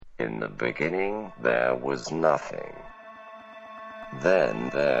In the beginning, there was nothing. Then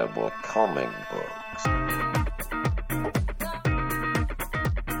there were comic books.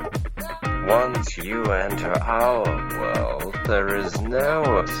 Once you enter our world, there is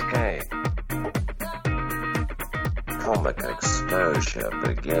no escape. Comic exposure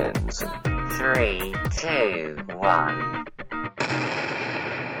begins in 3, 2, 1.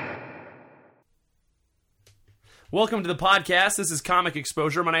 Welcome to the podcast. This is Comic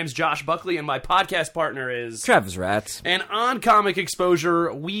Exposure. My name's Josh Buckley, and my podcast partner is Travis Rats. And on Comic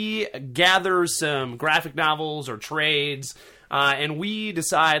Exposure, we gather some graphic novels or trades, and we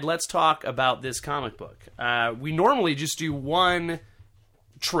decide, let's talk about this comic book. We normally just do one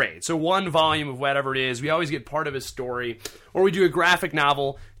trade, so one volume of whatever it is. We always get part of a story, or we do a graphic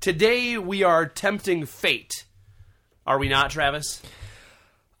novel. Today, we are tempting fate. Are we not, Travis?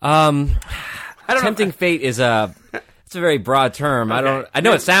 Tempting fate is it's a very broad term. Okay. I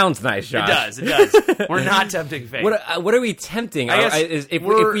know it sounds nice, Josh. It does. We're not tempting fate. What are we tempting? I guess if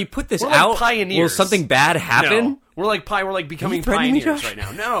we put this out, pioneers. will something bad happen? No. We're like becoming threatening me, pioneers Josh? right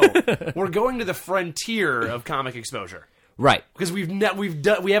now. No, we're going to the frontier of comic exposure, Right. because we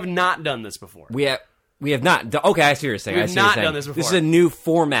have not done this before. We have not. Okay, I see what you're saying. We've not done this before. This is a new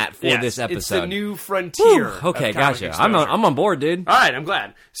format for Yes, this episode. It's the new frontier. Whew, okay, of comic gotcha. exposure. I'm on board, dude. All right, I'm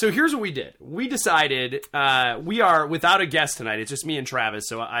glad. So here's what we did. We decided we are without a guest tonight. It's just me and Travis,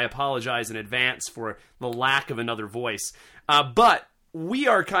 so I apologize in advance for the lack of another voice. But we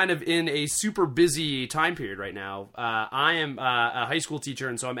are kind of in a super busy time period right now. I am a high school teacher,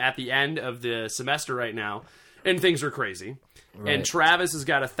 and so I'm at the end of the semester right now, and things are crazy. Right. And Travis has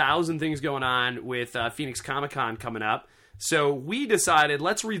got 1,000 things going on with Phoenix Comic-Con coming up. So we decided,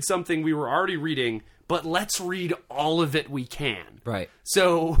 let's read something we were already reading, but let's read all of it we can. Right.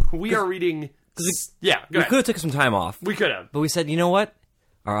 So we are reading... We could have took some time off. We could have. But we said, you know what?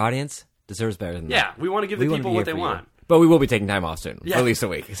 Our audience deserves better than that. Yeah, we want to give the people what they want. But we will be taking time off soon. Yeah. For at least a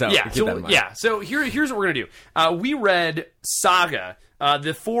week. So keep that in mind. Yeah, so here's what we're going to do. We read Saga,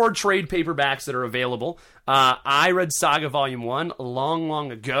 the 4 trade paperbacks that are available. I read Saga Volume 1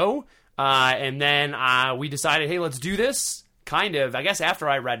 long ago, and then we decided, hey, let's do this, kind of, I guess after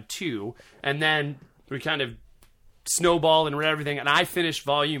I read 2, and then we kind of snowballed and read everything, and I finished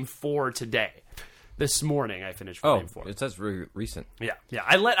Volume 4 today. This morning I finished Volume 4. It says really recent. Yeah.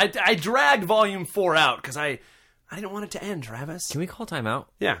 I dragged Volume 4 out, because I didn't want it to end, Travis. Can we call time out?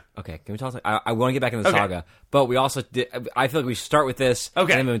 Yeah. Okay, can we talk? I want to get back into the Saga, but we also did. I feel like we should start with this and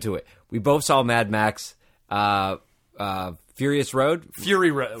then move into it. We both saw Mad Max, Furious Road?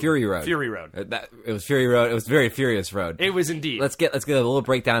 Fury Road. It was Fury Road. It was very Furious Road. It was indeed. Let's get a little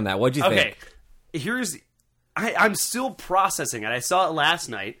breakdown of that. What'd you think? Okay, I'm still processing it. I saw it last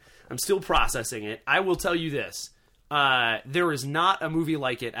night. I'm still processing it. I will tell you this. There is not a movie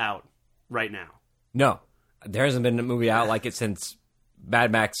like it out right now. No. There hasn't been a movie out like it since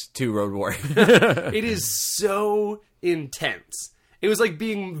Mad Max 2 Road Warrior. It is so intense. It was like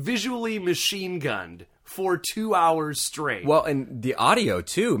being visually machine gunned for 2 hours straight. Well, and the audio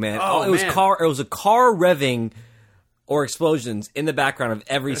too, man. Oh, it was a car revving or explosions in the background of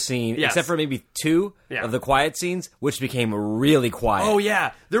every scene, except for maybe 2 of the quiet scenes, which became really quiet. Oh,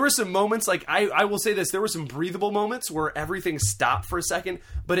 yeah. There were some moments, like, I will say this, there were some breathable moments where everything stopped for a second,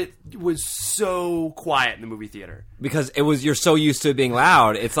 but it was so quiet in the movie theater. Because you're so used to it being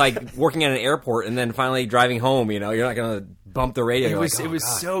loud. It's like working at an airport and then finally driving home, you're not going to bump the radio. It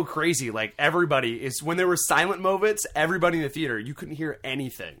was so crazy. Like, when there were silent moments, everybody in the theater, you couldn't hear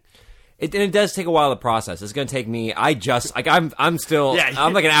anything. And it does take a while to process. It's going to take me. I'm still.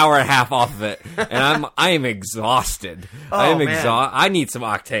 I'm like an hour and a half off of it, and I am exhausted. I need some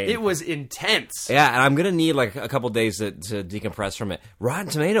octane. It was intense. Yeah, and I'm going to need like a couple days to decompress from it. Rotten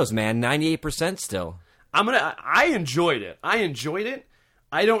Tomatoes, man, 98% still. I enjoyed it.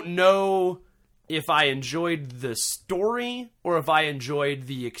 I don't know if I enjoyed the story or if I enjoyed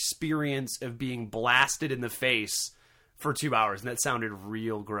the experience of being blasted in the face for 2 hours, and that sounded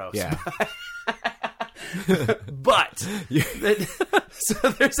real gross. Yeah. But so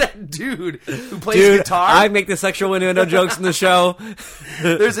there's that dude who plays guitar. I make the sexual innuendo jokes in the show.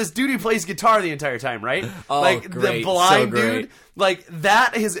 There's this dude who plays guitar the entire time, right? Oh, like great. The blind So great. dude. Like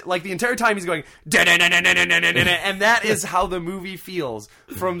that is like the entire time he's going and that is how the movie feels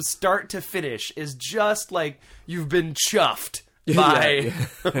from start to finish. Is just like you've been chuffed by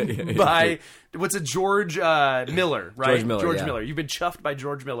what's it, George Miller, right? George Miller. You've been chuffed by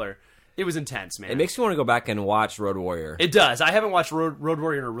George Miller. It was intense, man. It makes me want to go back and watch Road Warrior. It does. I haven't watched Road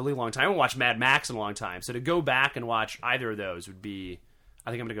Warrior in a really long time. I haven't watched Mad Max in a long time. So to go back and watch either of those would be I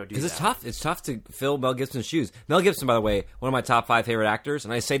think I'm going to go do that. Because it's tough. It's tough to fill Mel Gibson's shoes. Mel Gibson, by the way, one of my top 5 favorite actors,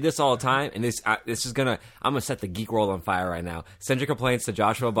 and I say this all the time, and this is I'm gonna set the geek world on fire right now. Send your complaints to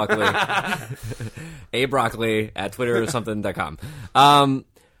Joshua Buckley, A Broccoli at Twitter or something.com.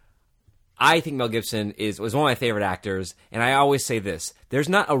 I think Mel Gibson was one of my favorite actors, and I always say this: there's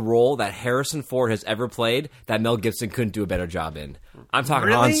not a role that Harrison Ford has ever played that Mel Gibson couldn't do a better job in. I'm talking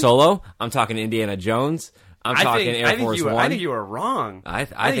Han Solo. I'm talking Indiana Jones. I'm talking Air Force One. I think you are wrong. I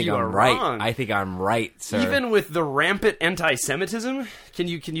think I'm right. Wrong. I think I'm right, sir. Even with the rampant anti-Semitism, can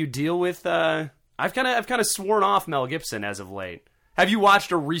you deal with? I've kind of sworn off Mel Gibson as of late. Have you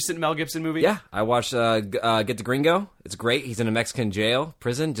watched a recent Mel Gibson movie? Yeah, I watched Get the Gringo. It's great. He's in a Mexican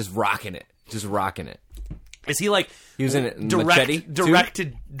prison, just rocking it. Is he like? He was in direct to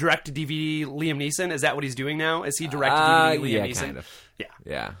DVD Liam Neeson. Is that what he's doing now? Is he direct to DVD Liam Neeson? Kind of.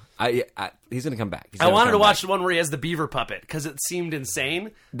 Yeah. He's gonna come back. I wanted to watch the one where he has the beaver puppet because it seemed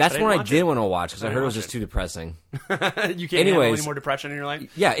insane. That's one I did want to watch because I heard it was just too depressing. You can't handle any more depression in your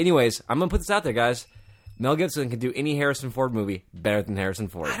life. Yeah. Anyways, I'm gonna put this out there, guys. Mel Gibson can do any Harrison Ford movie better than Harrison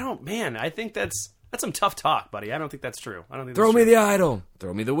Ford. I think that's some tough talk, buddy. I don't think that's true. Throw me the idol.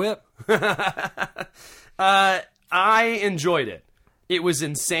 Throw me the whip. I enjoyed it. It was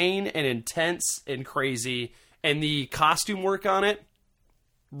insane and intense and crazy, and the costume work on it,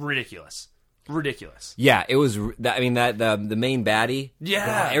 ridiculous. Yeah, it was. I mean, the main baddie.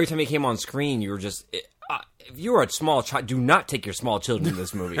 Yeah. Every time he came on screen, you were just. If you were a small child, do not take your small children in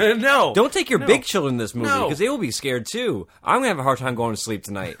this movie. No. Don't take your big children in this movie because they will be scared too. I'm going to have a hard time going to sleep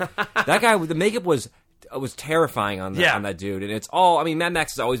tonight. That guy with the makeup was terrifying on that dude. And it's all, I mean, Mad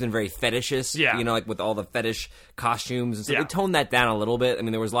Max has always been very fetishist, like with all the fetish costumes and stuff. They toned that down a little bit. I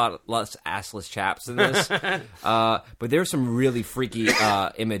mean, there was a lot less assless chaps in this. But there's some really freaky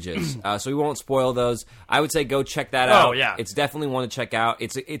images. So we won't spoil those. I would say go check that out. Yeah. It's definitely one to check out.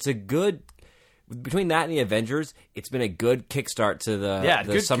 It's a good... Between that and the Avengers, it's been a good kickstart to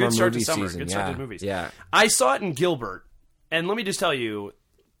the summer movie season. Good start to movies. Yeah. I saw it in Gilbert, and let me just tell you,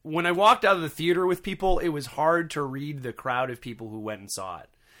 when I walked out of the theater with people, it was hard to read the crowd of people who went and saw it.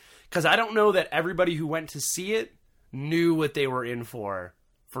 Because I don't know that everybody who went to see it knew what they were in for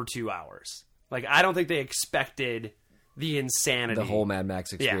 2 hours. Like, I don't think they expected the insanity. The whole Mad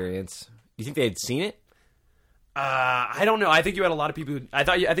Max experience. Yeah. You think they had seen it? I don't know. I think you had a lot of people. I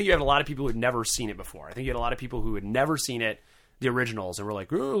think you had a lot of people who had never seen it before. I think you had a lot of people who had never seen it, the originals, and were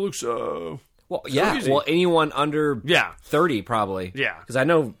like, "Oh, it looks well, yeah." easy. Well, anyone under 30 probably, yeah. Because I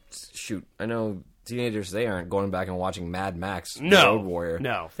know teenagers, they aren't going back and watching Mad Max. No, Road Warrior.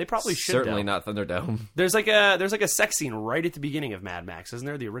 No, they probably should. Certainly not Thunderdome. There's like a sex scene right at the beginning of Mad Max, isn't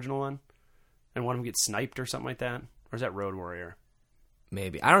there? The original one, and one of them gets sniped or something like that, or is that Road Warrior?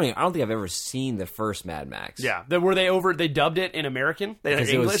 Maybe. I don't think I've ever seen the first Mad Max. Yeah. They dubbed it in American? Because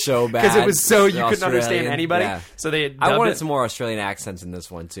it was so bad. Because it was so you couldn't understand anybody. Yeah. So they had I wanted some more Australian accents in this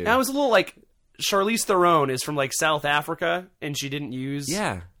one, too. That was a little like Charlize Theron is from like South Africa, and she didn't use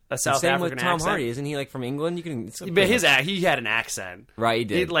a South African with Tom accent. Hardy. Isn't he like from England? But he had an accent. Right, he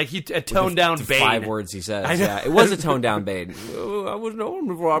did. He toned down Bane. 5 words he says. Yeah, it was a toned down Bane. I was known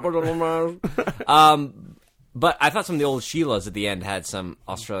before I put on But I thought some of the old Sheilas at the end had some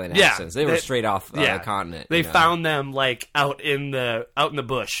Australian accents. They were straight off the continent. They found them like out in the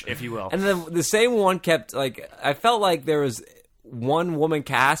bush, if you will. And the same one kept like I felt like there was one woman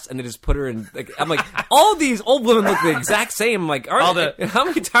cast and they just put her in. Like, I'm like all these old women look the exact same. I'm like, how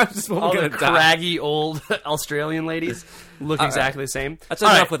many times is this woman going to die? All the craggy old Australian ladies look exactly the same. That's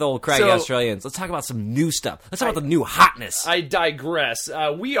enough with old craggy Australians. Let's talk about some new stuff. Let's talk about the new hotness. I digress.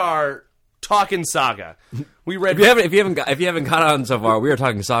 We are talking Saga. We read. If you haven't caught on so far, we are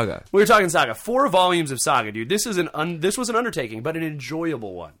talking Saga. We were talking Saga. 4 volumes of Saga, dude. This was an undertaking, but an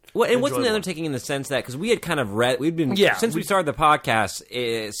enjoyable one. Well, it wasn't an undertaking in the sense that because we had kind of read, since we started the podcast,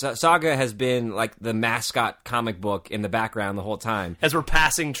 Saga has been like the mascot comic book in the background the whole time. As we're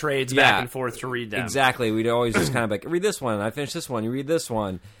passing trades back and forth to read them. Exactly. We'd always just kind of like read this one. I finished this one. You read this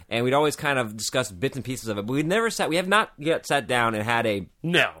one, and we'd always kind of discuss bits and pieces of it. But we have not yet sat down and had a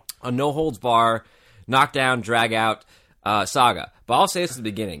no holds bar, knockdown, drag out Saga. But I'll say this at the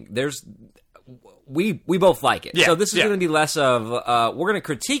beginning: we both like it, so this is going to be less of we're going to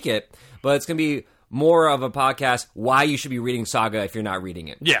critique it, but it's going to be more of a podcast why you should be reading Saga if you're not reading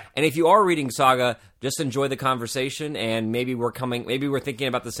it. Yeah, and if you are reading Saga, just enjoy the conversation, and maybe we're thinking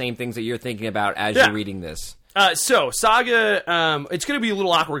about the same things that you're thinking about as you're reading this. So, Saga, it's going to be a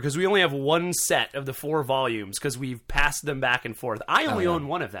little awkward because we only have one set of the 4 volumes because we've passed them back and forth. I only own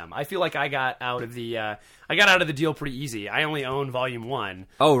one of them. I feel like I got out of the deal pretty easy. I only own volume 1.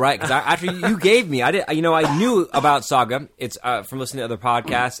 Oh, right, because after you gave me, I knew about Saga. It's from listening to other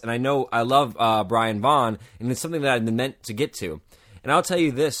podcasts, and I love Brian Vaughn, and it's something that I've been meant to get to. And I'll tell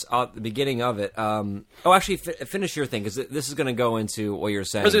you this at the beginning of it. Finish your thing, because this is going to go into what you're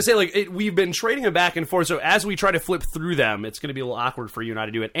saying. I was going to say, we've been trading them back and forth, so as we try to flip through them, it's going to be a little awkward for you and I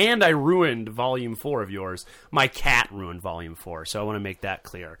to do it. And I ruined Volume 4 of yours. My cat ruined Volume 4, so I want to make that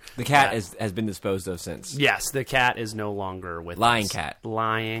clear. The cat has been disposed of since. Yes, the cat is no longer with Lying us. cat.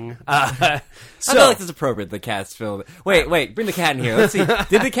 Lying. I feel like it's appropriate the cat spilled. Wait, bring the cat in here. Let's see.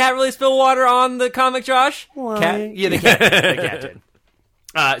 Did the cat really spill water on the comic, Josh? Cat? Yeah, the cat did.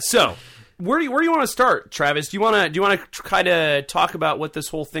 So, where do you want to start, Travis? Do you want to kind of talk about what this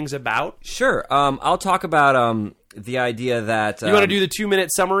whole thing's about? Sure. I'll talk about the idea that you want to do the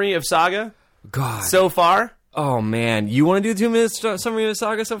 2-minute summary of Saga. God, so far. Oh man, you want to do the 2-minute summary of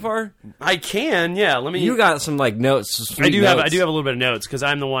Saga so far? I can. Yeah. Let me. You got some notes. I do have a little bit of notes because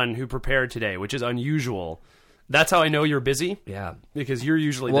I'm the one who prepared today, which is unusual. That's how I know you're busy. Yeah, because you're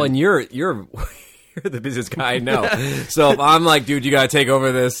usually and you're the busiest guy I know. So if I'm like, dude, you got to take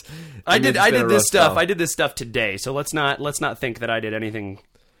over this. I did this stuff. I did this stuff today. So let's not think that I did anything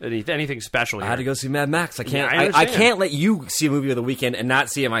special here. I had to go see Mad Max. I can't. Yeah, I can't let you see a movie of the weekend and not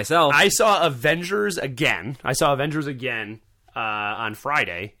see it myself. I saw Avengers again. On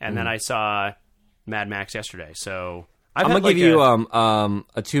Friday, and then I saw Mad Max yesterday. So I'm gonna give you a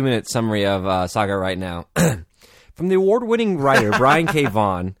 2-minute summary of Saga right now. From the award-winning writer Brian K.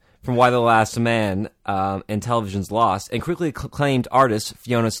 Vaughan. From Why the Last Man and Television's Lost, and quickly acclaimed artist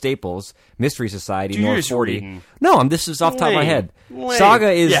Fiona Staples, Mystery Society, North 40. No, this is off the top of my head.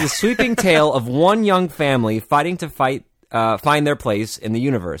 Saga is the sweeping tale of one young family fighting to find their place in the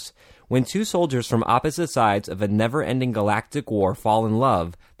universe. When 2 soldiers from opposite sides of a never-ending galactic war fall in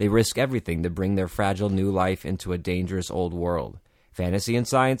love, they risk everything to bring their fragile new life into a dangerous old world. Fantasy and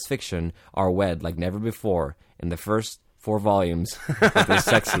science fiction are wed like never before in the first 4 volumes of this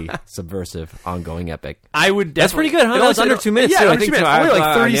sexy, subversive, ongoing epic. I would. That's pretty good, huh? That was under 2 minutes. Yeah, too. I think so. Only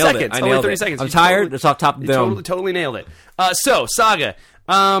like 30 seconds. Only 30 seconds. I'm tired. It's off top of the dome. Totally nailed it. So, Saga.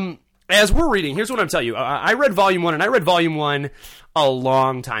 As we're reading, here's what I'm telling you. I read Volume 1, and I read Volume 1 a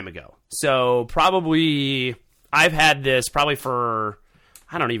long time ago. So, probably, I've had this probably for,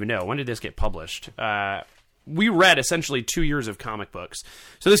 I don't even know. When did this get published? We read essentially 2 years of comic books.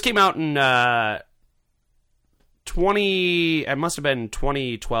 So, this came out in... it must have been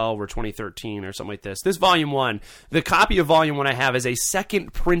 2012 or 2013 or something like this. This Volume 1, the copy of Volume 1 I have is a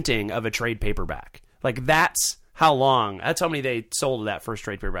second printing of a trade paperback. Like, that's how many they sold of that first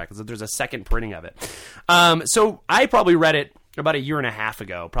trade paperback. There's a second printing of it. So I probably read it about a year and a half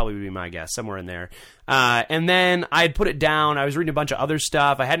ago, probably would be my guess, somewhere in there. And then I had put it down. I was reading a bunch of other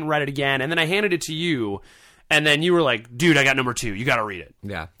stuff. I hadn't read it again. And then I handed it to you. And then you were like, dude, I got number 2. You got to read it.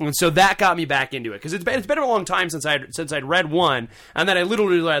 Yeah. And so that got me back into it. Because it's been a long time since I'd read 1. And then I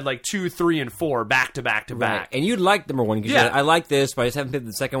literally read like 2, 3, and 4 back to back to back. And you liked number 1. Because I like this, but I just haven't picked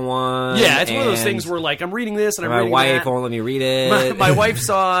the second one. Yeah, it's one of those things where like I'm reading this and I'm reading that. My wife won't let me read it. My wife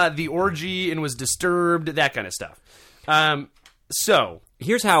saw the orgy and was disturbed, that kind of stuff. So...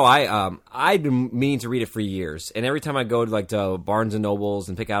 Here's how I'd been meaning to read it for years, and every time I go to Barnes and Nobles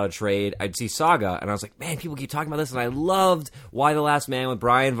and pick out a trade, I'd see Saga, and I was like, man, people keep talking about this, and I loved Why the Last Man with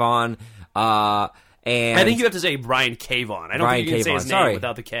Brian Vaughn. And I think you have to say Brian K. Vaughn. I don't think you can say his name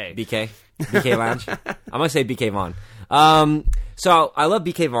without the K. BK Lounge. I'm gonna say BK Vaughn. So I love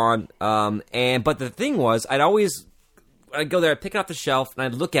BK Vaughn, but the thing was, I'd go there, I'd pick it off the shelf, and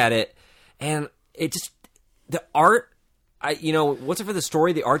I'd look at it, and it just the art. What's it for the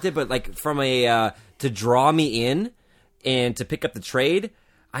story the art did, but like from to draw me in and to pick up the trade,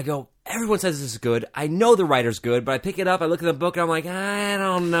 I go, everyone says this is good. I know the writer's good, but I pick it up, I look at the book, and I'm like, I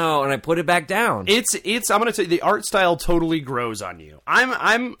don't know, and I put it back down. I'm gonna tell you, the art style totally grows on you.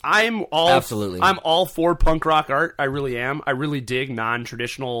 I'm all for punk rock art. I really am. I really dig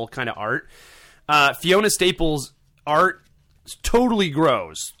non-traditional kind of art. Fiona Staples' art totally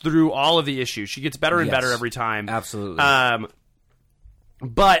grows through all of the issues. She gets better and better every time. Absolutely.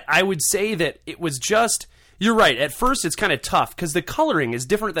 But I would say that it was just... You're right. At first, it's kind of tough because the coloring is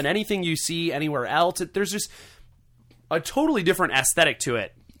different than anything you see anywhere else. There's just a totally different aesthetic to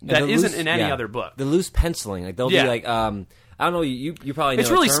it that isn't in any other book. The loose penciling. Like, they'll be like... I don't know, you probably know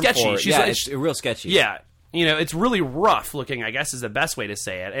it's really a term sketchy. For it. It's real sketchy. Yeah. it's really rough looking, I guess is the best way to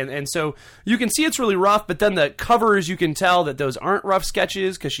say it. And so you can see it's really rough, but then the covers, you can tell that those aren't rough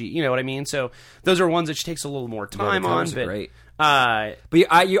sketches because she, you know what I mean? So those are ones that she takes a little more time on. But great. But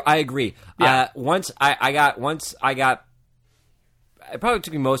I agree. Yeah. Once I got, it probably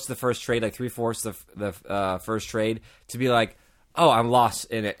took me most of the first trade, like 3/4 of the first trade, to be like, oh, I'm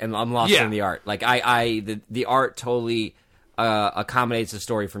lost in it, and I'm lost in the art. Like the art totally accommodates the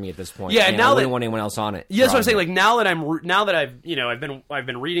story for me at this point. Yeah, and now I wouldn't want anyone else on it. Yeah, that's what I'm saying. Like now that I've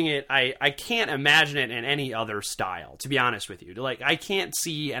been reading it, I can't imagine it in any other style. To be honest with you, like I can't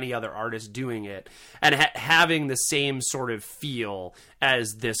see any other artist doing it and having the same sort of feel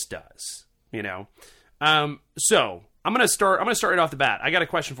as this does. So I'm gonna start right off the bat. I got a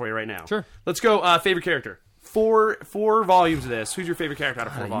question for you right now. Sure. Let's go. Favorite character. Four volumes of this. Who's your favorite character out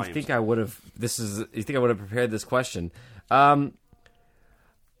of 4 volumes? You think I would have? You think I would have prepared this question? I'm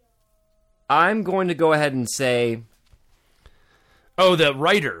going to go ahead and say. Oh, the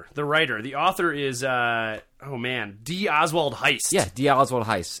writer. The author is D. Oswald Heist. Yeah, D. Oswald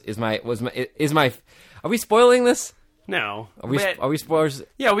Heist is my. Are we spoiling this? No. Are we spoilers?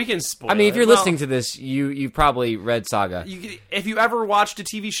 Yeah, we can spoil. I mean, if you're it. listening to this, you've probably read Saga. If you ever watched a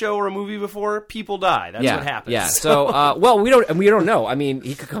TV show or a movie before, people die. That's what happens. Yeah. So, we don't know. I mean,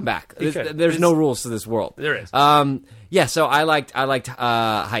 he could come back. There's no rules to this world. There is. Yeah. So I liked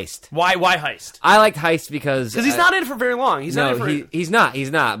Heist. Why Heist? I liked Heist because he's not in it for very long. He's not.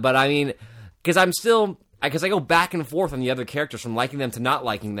 He's not. But I mean, because I go back and forth on the other characters from liking them to not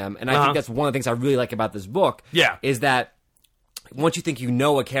liking them, and I think that's one of the things I really like about this book. Yeah. Is that once you think you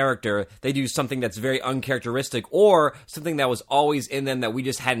know a character, they do something that's very uncharacteristic or something that was always in them that we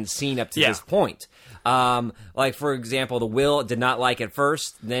just hadn't seen up to this point. Like, for example, the Will did not like at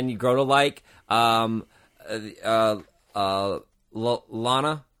first, then you grow to like Lana. Which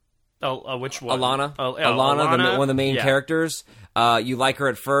one? Alana. Alana, one of the main characters. You like her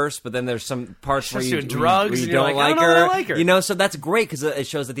at first, but then there's some parts where you don't like her. So that's great because it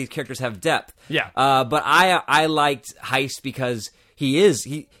shows that these characters have depth. Yeah. But I liked Heist because he's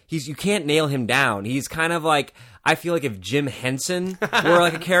you can't nail him down. He's kind of like, I feel like if Jim Henson were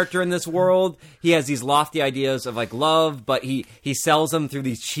like a character in this world, he has these lofty ideas of like love, but he sells them through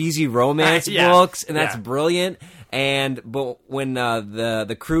these cheesy romance books, and that's brilliant. But when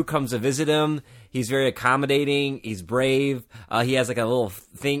the crew comes to visit him, he's very accommodating. He's brave. He has like a little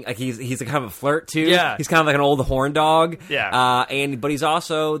thing. Like he's a kind of a flirt too. Yeah. He's kind of like an old horn dog. Yeah. But he's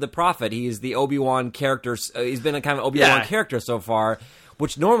also the prophet. He's the Obi-Wan character. He's been a kind of Obi-Wan character so far,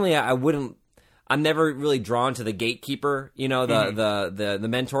 which normally I wouldn't. I'm never really drawn to the gatekeeper, the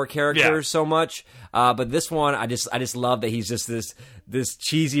mentor character so much. But this one, I just love that he's just this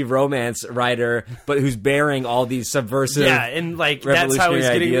cheesy romance writer, but who's bearing all these subversive, and like that's how he's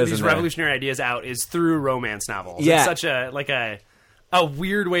getting these revolutionary ideas out is through romance novels. Yeah. It's such a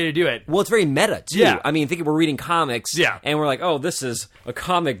weird way to do it. Well, it's very meta, too. Yeah. I mean, think we're reading comics, and we're like, oh, this is a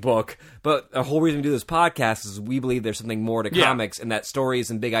comic book. But the whole reason we do this podcast is we believe there's something more to comics, and that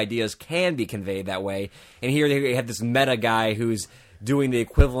stories and big ideas can be conveyed that way. And here they have this meta guy who's doing the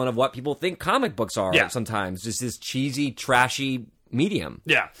equivalent of what people think comic books are sometimes. Just this cheesy, trashy medium.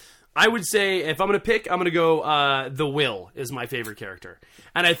 Yeah. I would say, if I'm going to pick, I'm going to go The Will is my favorite character.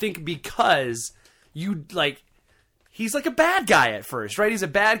 And I think because he's like a bad guy at first, right? He's a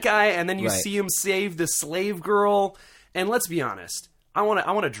bad guy, and then you see him save the slave girl. And let's be honest, I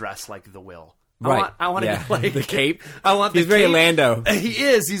want to dress like the Will. I want to like the cape. I want. He's very Lando. He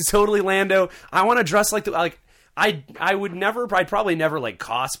is. He's totally Lando. I want to dress like I would never. I'd probably never like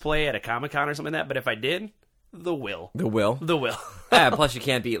cosplay at a Comic-Con or something like that. But if I did, the Will. Plus, you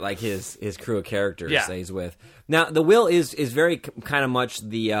can't beat like his crew of characters that he's with. Now, the Will is very kind of much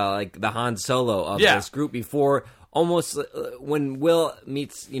the like the Han Solo of this group before. Almost when Will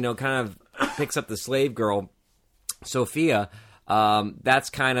meets, kind of picks up the slave girl, Sophia, that's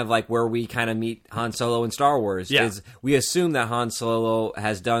kind of like where we kind of meet Han Solo in Star Wars. Is we assume that Han Solo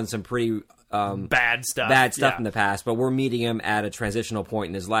has done some pretty bad stuff in the past, but we're meeting him at a transitional point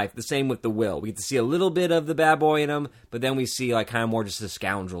in his life. The same with the Will. We get to see a little bit of the bad boy in him, but then we see like kind of more just a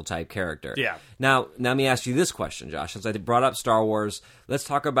scoundrel type character. Yeah. Now let me ask you this question, Josh. Since I brought up Star Wars, let's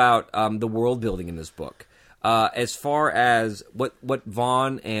talk about the world building in this book. As far as what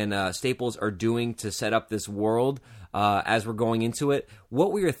Vaughn and Staples are doing to set up this world as we're going into it,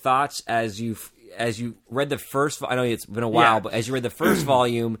 what were your thoughts as you read the first? I know it's been a while, but as you read the first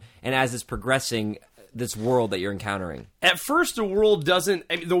volume and as it's progressing, this world that you're encountering. At first, the world doesn't.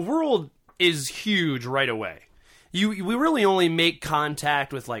 I mean, the world is huge right away. We really only make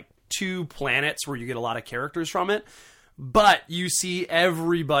contact with like 2 planets where you get a lot of characters from it. but you see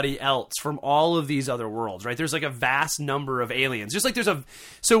everybody else from all of these other worlds, right? There's like a vast number of aliens. Just like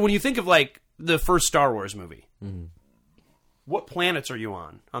so when you think of like the first Star Wars movie, what planets are you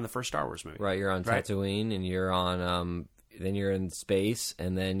on the first Star Wars movie? Right, you're on Tatooine, and you're on, then you're in space,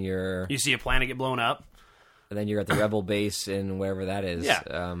 and then you see a planet get blown up. And then you're at the Rebel base in wherever that is.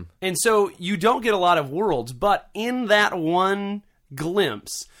 Yeah. And so you don't get a lot of worlds, but in that one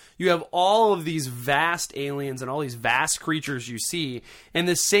glimpse, you have all of these vast aliens and all these vast creatures you see. And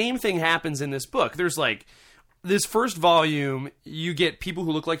the same thing happens in this book. There's like this first volume, you get people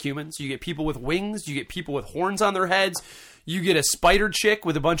who look like humans. You get people with wings. You get people with horns on their heads. You get a spider chick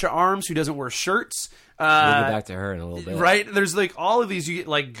with a bunch of arms who doesn't wear shirts. We'll get back to her in a little bit. Right? There's like all of these. You get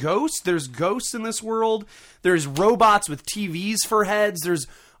like ghosts. There's ghosts in this world. There's robots with TVs for heads. There's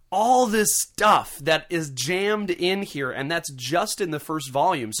all this stuff that is jammed in here, and that's just in the first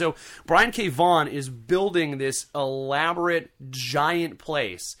volume. So Brian K. Vaughan is building this elaborate, giant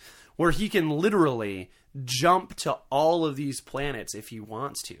place where he can literally jump to all of these planets if he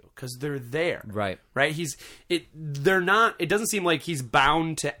wants to, because they're there. Right. It doesn't seem like he's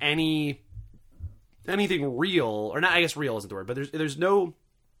bound to anything real, or not. I guess real isn't the word, but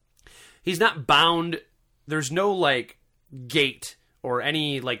he's not bound. There's no like gate or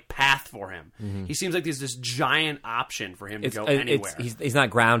any like path for him. Mm-hmm. He seems like there's this giant option for him to go anywhere. He's not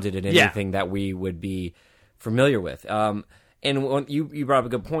grounded in anything that we would be familiar with. And when you brought up a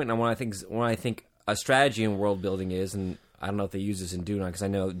good point, and when I think a strategy in world building is, and I don't know if they use this in Dune, because I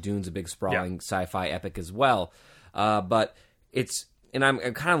know Dune's a big sprawling sci-fi epic as well, but and I'm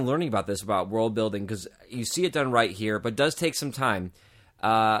kind of learning about this, about world building, because you see it done right here, but it does take some time.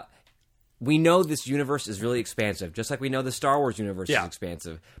 We know this universe is really expansive, just like we know the Star Wars universe is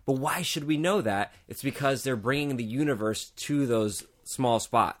expansive. But why should we know that? It's because they're bringing the universe to those small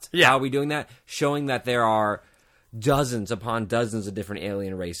spots. Yeah. How are we doing that? Showing that there are dozens upon dozens of different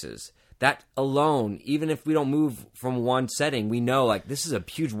alien races. That alone, even if we don't move from one setting, we know like this is a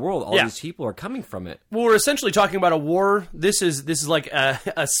huge world. All these people are coming from it. Well, we're essentially talking about a war. This is like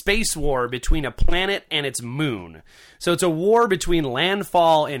a space war between a planet and its moon. So it's a war between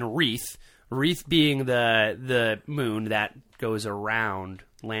Landfall and Wreath. Wreath being the moon that goes around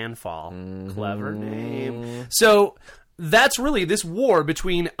Landfall. Mm-hmm. Clever name. So that's really this war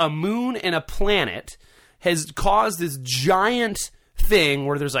between a moon and a planet has caused this giant thing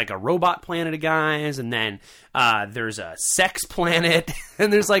where there's like a robot planet of guys, and then there's a sex planet,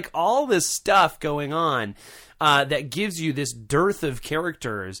 and there's like all this stuff going on that gives you this dearth of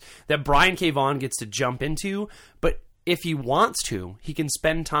characters that Brian K. Vaughan gets to jump into. But if he wants to, he can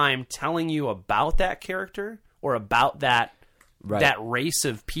spend time telling you about that character or about that race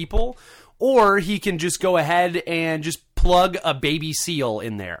of people, or he can just go ahead and just plug a baby seal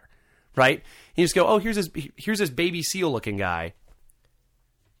in there, right? You just go, oh, here's this baby seal looking guy.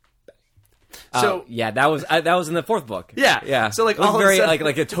 So that was in the fourth book. Yeah. So like it was all very of a sudden,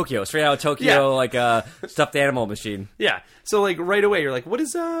 like a Tokyo, straight out of Tokyo, like a stuffed animal machine. Yeah. So like right away you're like,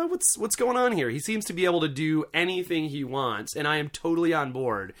 what's going on here? He seems to be able to do anything he wants, and I am totally on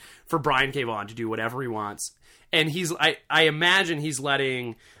board for Brian K. Vaughan to do whatever he wants. And I imagine he's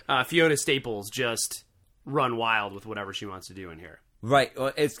letting Fiona Staples just run wild with whatever she wants to do in here. Right.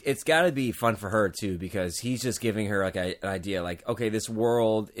 Well, it's got to be fun for her too, because he's just giving her like an idea, like, okay, this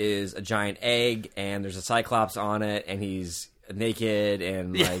world is a giant egg, and there's a Cyclops on it, and he's naked,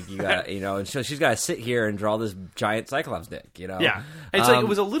 and like you got, and so she's got to sit here and draw this giant Cyclops dick, Yeah. It's like it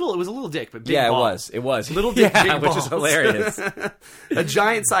was a little dick, but big balls. It was little dick, big balls, which is hilarious. A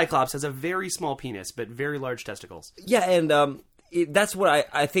giant Cyclops has a very small penis, but very large testicles. Yeah, and that's what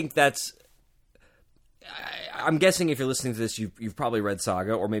I think that's. I'm guessing if you're listening to this, you've probably read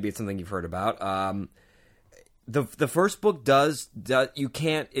Saga, or maybe it's something you've heard about. The first book does you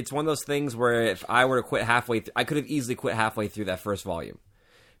can't. It's one of those things where if I were to quit halfway, I could have easily quit halfway through that first volume,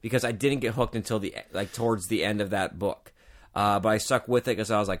 because I didn't get hooked until towards the end of that book. But I stuck with it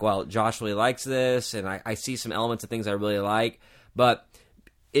because I was like, well, Josh really likes this, and I see some elements of things I really like, but.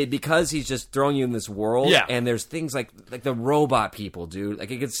 Because he's just throwing you in this world, and there's things like the robot people, dude.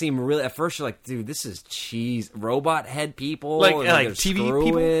 Like, it could seem really... At first, you're like, dude, this is cheese. Robot head people. Like TV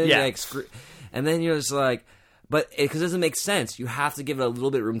people? Yeah. And then you're just like... But because it doesn't make sense. You have to give it a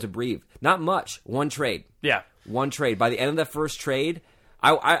little bit of room to breathe. Not much. One trade. Yeah. One trade. By the end of that first trade...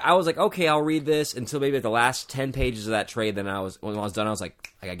 I was like, okay, I'll read this until maybe at the last 10 pages of that trade. Then when I was done, I was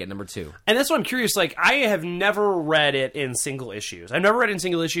like, I gotta get number 2. And that's what I'm curious. Like, I have never read it in single issues. I've never read it in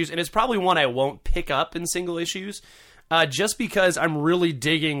single issues, and it's probably one I won't pick up in single issues, just because I'm really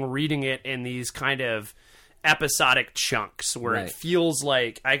digging reading it in these kind of episodic chunks where Right. it feels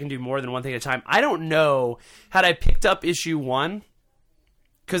like I can do more than one thing at a time. I don't know, had I picked up issue 1,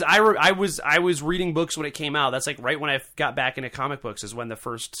 because I was reading books when it came out. That's like right when I got back into comic books is when the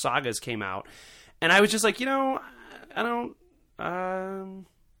first sagas came out, and I was just like, I don't know.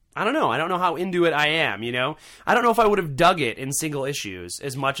 I don't know how into it I am. I don't know if I would have dug it in single issues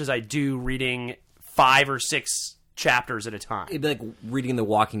as much as I do reading 5 or 6 chapters at a time. It'd be like reading The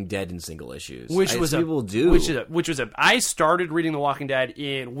Walking Dead in single issues, People do. I started reading The Walking Dead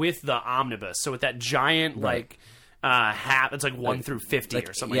with the omnibus, so with that giant Right. it's like 1 through 50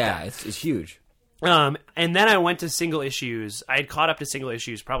 or something yeah, like that. it's huge. And then I went to single issues. I had caught up to single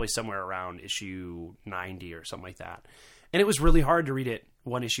issues probably somewhere around issue 90 or something like that. And it was really hard to read it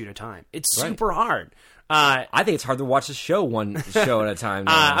one issue at a time. It's super hard. I think it's hard to watch the show one show at a time.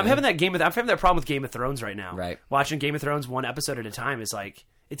 I'm having that problem with Game of Thrones right now. Right. Watching Game of Thrones one episode at a time is like,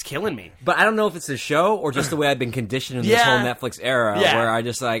 it's killing me. But I don't know if it's the show or just the way I've been conditioned in this whole Netflix era where I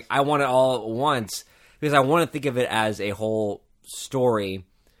just like, I want it all at once because I want to think of it as a whole story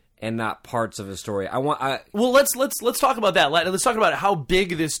and not parts of a story. Well, let's talk about that. Let's talk about how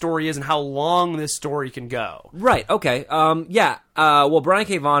big this story is and how long this story can go. Right. Okay. Well, Brian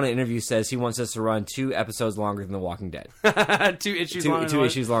K. Vaughan in an interview says he wants us to run 2 episodes longer than The Walking Dead. 2 issues Two longer.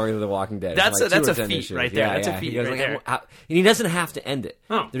 issues longer than The Walking Dead. That's Like that's 2 a or 10 feat issues. right there. Yeah, That's yeah. a feat He goes right like, there. and he doesn't have to end it.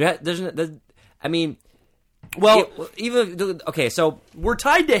 Oh. So We're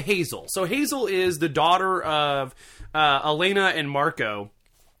tied to Hazel. So Hazel is the daughter of Elena and Marco,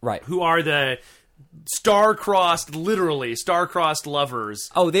 right. who are the literally star-crossed lovers.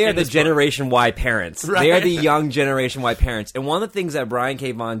 Oh, they are in the this book. Generation Y parents. Right. They are the young Generation Y parents. And one of the things that Brian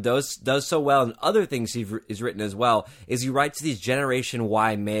K. Vaughan does so well, and other things he's written as well, is he writes these Generation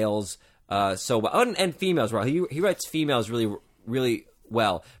Y males so well, and females well. He writes females really, really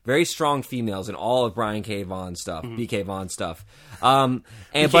well. Very strong females in all of Brian K. Vaughan stuff, BK Vaughan stuff.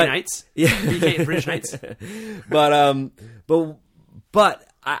 BK Knights? Yeah. BK British Knights? But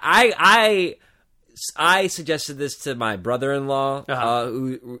I suggested this to my brother-in-law,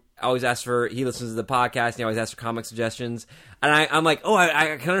 who always asks he listens to the podcast, and he always asks for comic suggestions. And I'm like,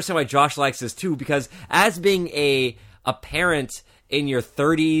 I can understand why Josh likes this too, because as being a parent in your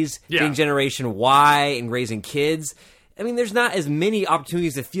 30s, being Generation Y and raising kids, I mean, there's not as many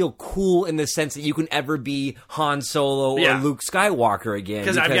opportunities to feel cool in the sense that you can ever be Han Solo or Luke Skywalker again.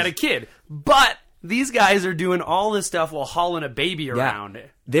 Because I've got a kid. But these guys are doing all this stuff while hauling a baby around.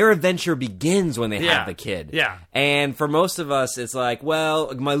 Their adventure begins when they have the kid. Yeah. And for most of us, it's like,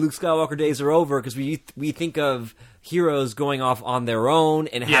 well, my Luke Skywalker days are over because we think of heroes going off on their own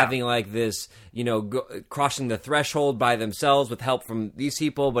and having like this, crossing the threshold by themselves with help from these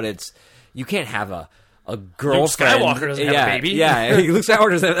people. But you can't have a girlfriend. Luke Skywalker doesn't have a baby. Yeah, Luke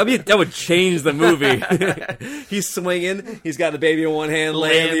Skywalker doesn't have, that would change the movie. He's swinging. He's got the baby in one hand,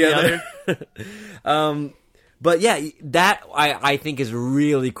 laying the other. But yeah, that I think is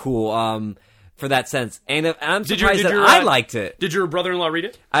really cool for that sense. And I'm surprised that I liked it. Did your brother-in-law read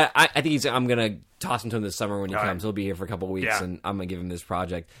it? I think I'm going to toss him to him this summer when he comes. He'll be here for a couple of weeks, and I'm going to give him this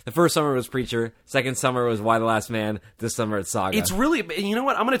project. The first summer was Preacher. Second summer was Why the Last Man. This summer it's Saga. It's really... You know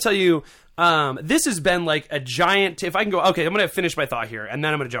what? I'm going to tell you... this has been like a giant... If I can go... Okay, I'm going to finish my thought here, and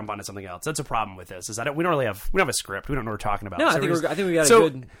then I'm going to jump onto something else. That's a problem with this, is that we don't have a script. We don't know what we're talking about. No, so I think we got a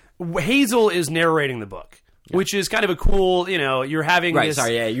good... Hazel is narrating the book. Yeah. Which is kind of a cool, you're having right, this...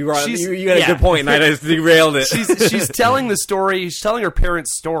 Sorry, yeah, you got a good point, and I just derailed it. She's telling the story, she's telling her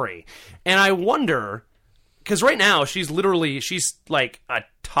parents' story. And I wonder, because right now, she's like a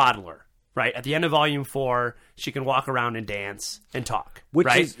toddler, right? At the end of Volume 4, she can walk around and dance and talk,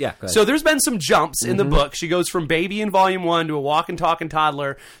 right? Go ahead. So there's been some jumps in the book. She goes from baby in Volume 1 to a walk and talk and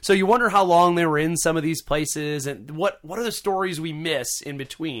toddler. So you wonder how long they were in some of these places, and what are the stories we miss in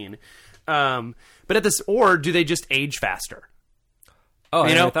between. But or do they just age faster? Oh,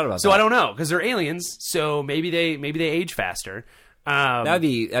 I never thought about that. So I don't know, because they're aliens. So maybe they age faster. That'd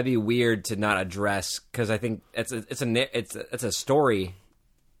be weird to not address, because I think it's a story.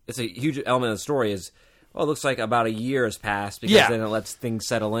 It's a huge element of the story. Is it looks like about a year has passed, because then it lets things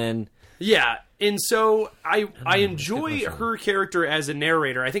settle in. Yeah, and so I enjoy her character as a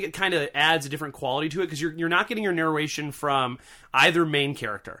narrator. I think it kind of adds a different quality to it, because you're not getting your narration from either main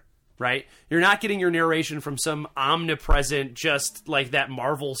character. Right? You're not getting your narration from some omnipresent, just like that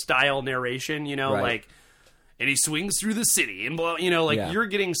Marvel style narration, like, and he swings through the city and blah, you're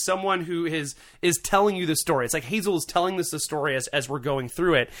getting someone who is telling you the story. It's like Hazel is telling us the story as we're going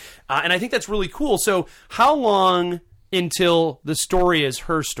through it. And I think that's really cool. So how long until the story is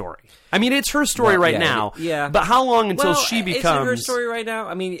her story. I mean, it's her story now. Yeah. But how long until she becomes... Is it her story right now?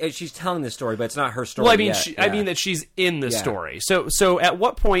 I mean, she's telling the story, but it's not her story Well, I mean, yet. I mean that she's in the story. So at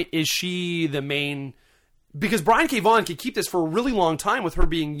what point is she the main... Because Brian K. Vaughan could keep this for a really long time with her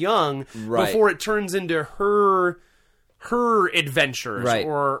being young before it turns into her adventures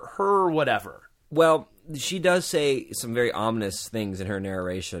or her whatever. Well, she does say some very ominous things in her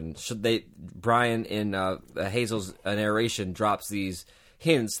narration. Brian in Hazel's narration drops these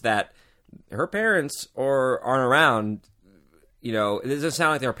hints that her parents aren't around. You know, it doesn't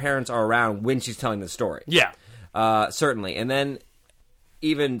sound like their parents are around when she's telling the story. Yeah. Certainly. And then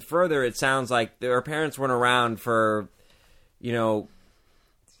even further, it sounds like her parents weren't around for, you know,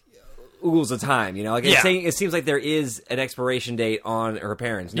 oogles of time. You know, like it seems like there is an expiration date on her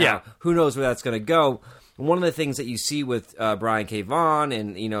parents. Now, who knows where that's going to go? One of the things that you see with Brian K. Vaughan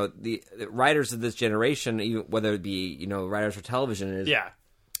and, you know, the writers of this generation, even whether it be, you know, writers for television, is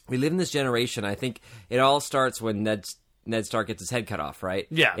we live in this generation. I think it all starts when Ned Stark gets his head cut off, right?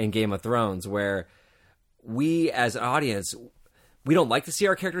 Yeah. In Game of Thrones, where we as an audience, we don't like to see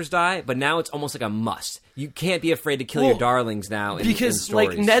our characters die, but now it's almost like a must. You can't be afraid to kill your darlings now in because stories.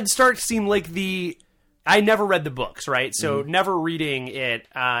 like Ned Stark seemed like the... I never read the books, right? So never reading it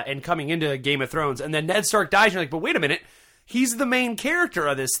and coming into Game of Thrones, and then Ned Stark dies, you're like, but wait a minute, he's the main character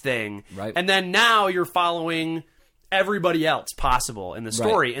of this thing. Right. And then now you're following everybody else possible in the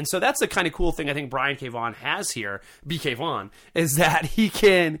story. Right. And so that's the kind of cool thing I think Brian K. Vaughan has here, BK Vaughan, is that he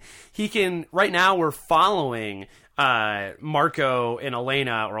can right now we're following Marco and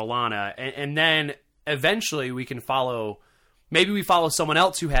Elena or Alana, and then eventually we can follow... Maybe we follow someone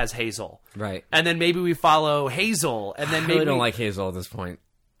else who has Hazel. Right. And then maybe we follow Hazel. And then maybe I really don't like Hazel at this point.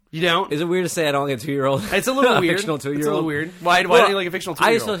 You don't? Is it weird to say I don't like a 2-year-old? It's a little weird. Fictional 2-year-old? It's a little weird. Why don't you like a fictional 2-year-old?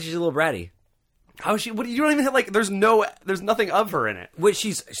 I just feel like she's a little bratty. How is she? What, you don't even have, like, there's nothing of her in it.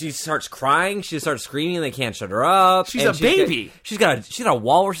 She starts crying. She starts screaming. They can't shut her up. She's a baby. She's got a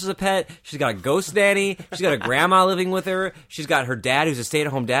walrus as a pet. She's got a ghost nanny. She's got a grandma living with her. She's got her dad who's a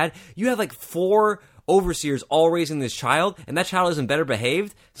stay-at-home dad. You have like 4 overseers all raising this child, and that child isn't better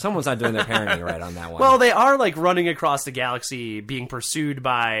behaved. Someone's not doing their parenting right on that one. Well, they are like running across the galaxy being pursued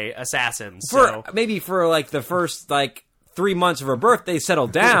by assassins. Maybe for like the first like 3 months of her birth, they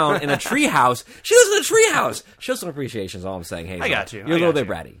settled down in a treehouse. She lives in a treehouse. Show some appreciation is all I'm saying. Hazel. I got you. You're a little bit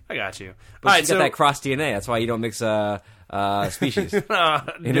bratty. I got you. But all right, got that cross DNA. That's why you don't mix species.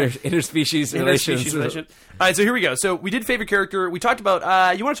 Interspecies relations. All right, so here we go. So we did favorite character. We talked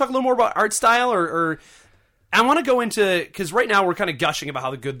about... you want to talk a little more about art style? Or I want to go into... Because right now we're kind of gushing about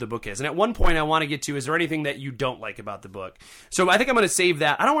how good the book is. And at one point I want to get to, is there anything that you don't like about the book? So I think I'm going to save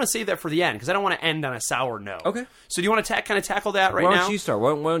that. I don't want to save that for the end, because I don't want to end on a sour note. Okay. So do you want to kind of tackle that right now? Why don't you start?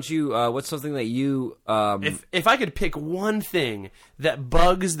 Why don't you... what's something that you... If I could pick one thing that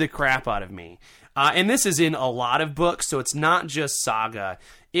bugs the crap out of me... and this is in a lot of books, so it's not just Saga.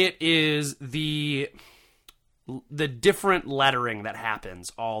 It is the different lettering that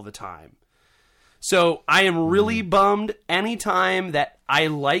happens all the time. So I am really bummed anytime that I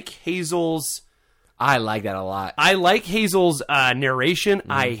like Hazel's... I like that a lot. I like Hazel's narration.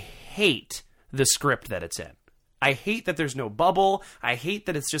 I hate the script that it's in. I hate that there's no bubble. I hate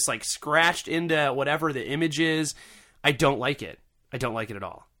that it's just like scratched into whatever the image is. I don't like it. I don't like it at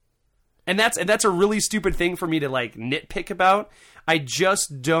all. And that's a really stupid thing for me to like nitpick about. I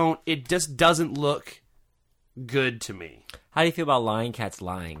just don't. It just doesn't look good to me. How do you feel about Lying Cat's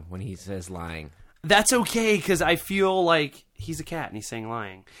lying when he says lying? That's okay, because I feel like he's a cat and he's saying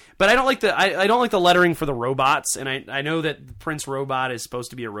lying. But I don't like I don't like the lettering for the robots, and I know that Prince Robot is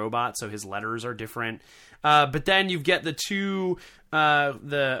supposed to be a robot, so his letters are different. But then you get the two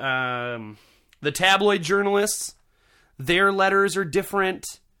the tabloid journalists. Their letters are different.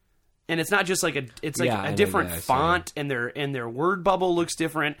 And it's not just like a different font, and their word bubble looks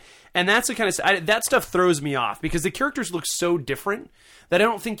different, and that's the kind of that stuff throws me off, because the characters look so different that I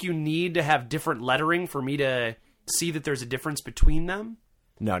don't think you need to have different lettering for me to see that there's a difference between them.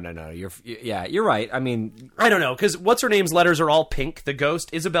 No. You're right. I mean, I don't know, because what's her name's letters are all pink. The ghost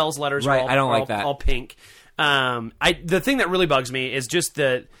Isabel's letters are all, I don't like that. All pink. The thing that really bugs me is just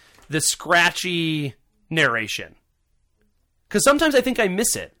the scratchy narration, because sometimes I think I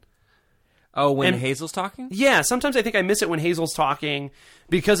miss it. Oh, when Hazel's talking? Yeah, sometimes I think I miss it when Hazel's talking,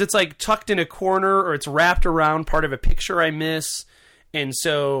 because it's like tucked in a corner, or it's wrapped around part of a picture I miss. And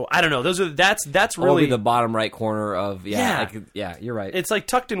so I don't know. That's really the bottom right corner of you're right. It's like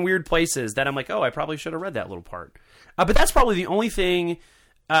tucked in weird places that I'm like, oh, I probably should have read that little part. But that's probably the only thing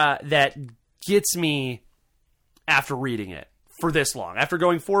that gets me after reading it for this long. After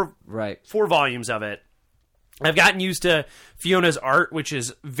going four volumes of it, I've gotten used to Fiona's art, which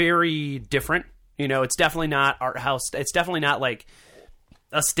is very different. You know, it's definitely not art house. It's definitely not like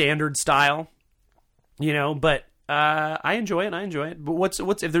a standard style, you know, but I enjoy it. But what's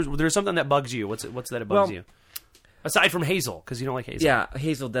if there's something that bugs you, what's that bugs you? Aside from Hazel, because you don't like Hazel. Yeah,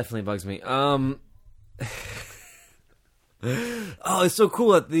 Hazel definitely bugs me. Oh, it's so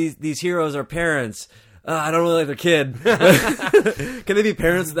cool that these heroes are parents. I don't really like their kid. Can they be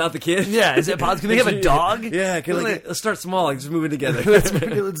parents without the kid? Yeah, is it possible? Can they have a dog? Yeah, let's start small, like just moving together. Let's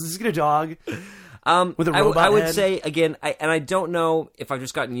just get a dog with a robot I would head. say again, I don't know if I've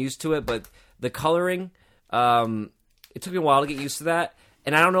just gotten used to it, but the coloring, it took me a while to get used to that,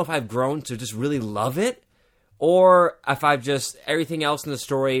 and I don't know if I've grown to just really love it, or if I've just everything else in the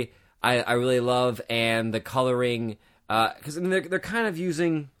story I really love, and the coloring because they're kind of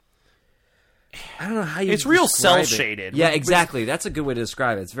using. I don't know how you. It's real cel shaded. Yeah, exactly. That's a good way to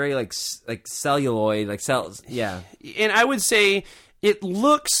describe it. It's very like celluloid, like cells. Yeah, and I would say it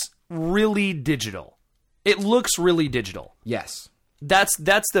looks really digital. It looks really digital. Yes, that's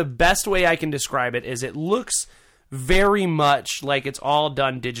the best way I can describe it. Is it looks very much like it's all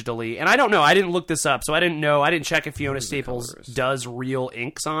done digitally. And I don't know. I didn't look this up, so I didn't know. I didn't check if Fiona Staples does real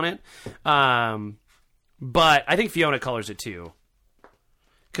inks on it. But I think Fiona colors it too.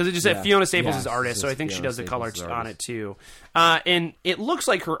 Because it just said Fiona Staples is artist, so I think she does the color on it too. And it looks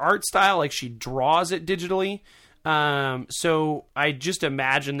like her art style, like she draws it digitally. So I just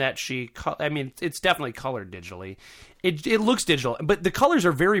imagine that it's definitely colored digitally. It looks digital, but the colors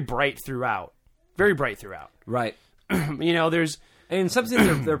are very bright throughout. Very bright throughout. Right. You know, there's... And some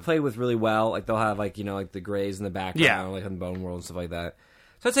things they're played with really well. Like they'll have like the grays in the background, like on Bone World and stuff like that.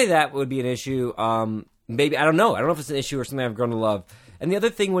 So I'd say that would be an issue. Maybe I don't know if it's an issue or something I've grown to love. And the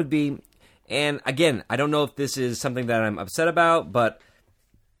other thing would be, and again, I don't know if this is something that I'm upset about, but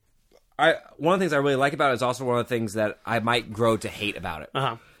one of the things I really like about it is also one of the things that I might grow to hate about it.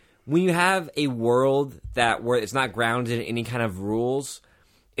 Uh-huh. When you have a world where it's not grounded in any kind of rules,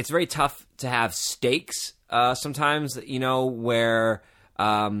 it's very tough to have stakes sometimes, where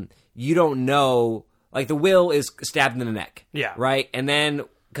you don't know, like the will is stabbed in the neck. Yeah. Right? And then,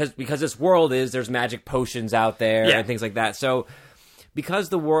 because this world there's magic potions out there and things like that. So, because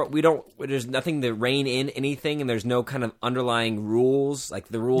the world, there's nothing to rein in anything, and there's no kind of underlying rules, like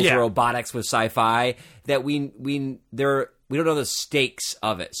the rules of robotics with sci-fi, that we don't know the stakes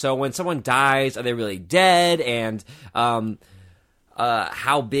of it. So when someone dies, are they really dead? And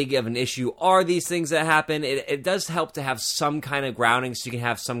how big of an issue are these things that happen? It does help to have some kind of grounding, so you can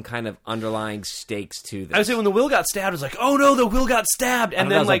have some kind of underlying stakes to this. I would say when the will got stabbed, it was like, oh no, the will got stabbed, and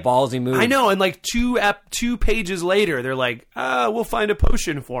then like a ballsy move. I know, and like two pages later, they're like, we'll find a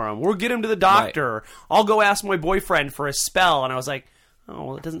potion for him. We'll get him to the doctor. Right. I'll go ask my boyfriend for a spell, and I was like, oh,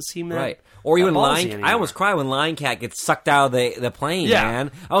 well, it doesn't seem that right. Or even I almost cry when Lion Cat gets sucked out of the plane,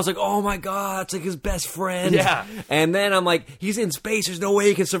 man. I was like, oh my god, it's like his best friend. Yeah. And then I'm like, he's in space, there's no way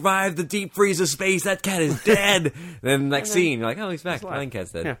he can survive the deep freeze of space, that cat is dead. Then next scene, you're like, oh, he's back. Lion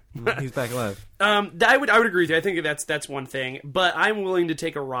Cat's dead. Yeah. He's back alive. I would agree with you. I think that's one thing. But I'm willing to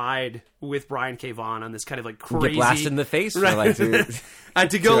take a ride with Brian K. Vaughan on this kind of like crazy... Get blasted in the face? Right.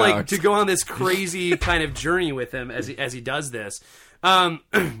 To go on this crazy kind of journey with him as he does this.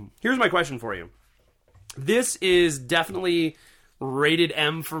 Here's my question for you. This is definitely rated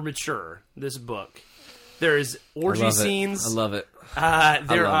M for mature, this book. There's orgy scenes. I love it.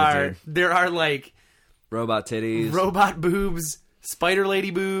 There are like robot titties, robot boobs, spider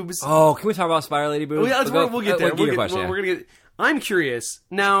lady boobs. Oh, can we talk about spider lady boobs? We'll get there. We're gonna get. I'm curious.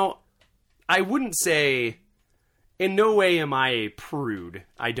 Now, I wouldn't say in no way am I a prude,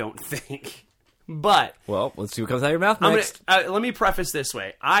 I don't think. But well, let's see what comes out of your mouth next. Let me preface this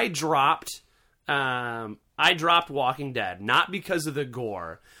way: I dropped Walking Dead not because of the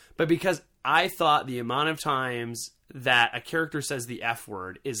gore, but because I thought the amount of times that a character says the F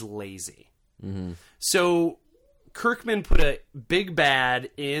word is lazy. Mm-hmm. So Kirkman put a big bad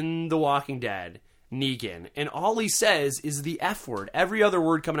in The Walking Dead, Negan, and all he says is the F word. Every other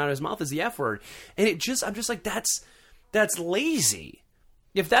word coming out of his mouth is the F word, and I'm just like that's lazy.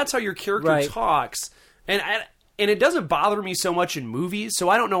 If that's how your character talks, and it doesn't bother me so much in movies, so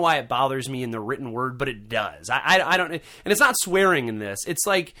I don't know why it bothers me in the written word, but it does. I don't, and it's not swearing in this. It's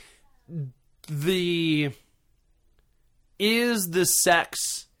like is the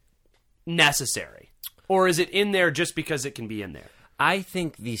sex necessary, or is it in there just because it can be in there? I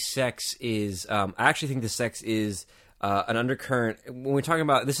think the sex is. I actually think the sex is an undercurrent when we're talking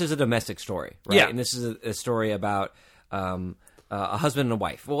about. This is a domestic story, right? Yeah. And this is a story about. A husband and a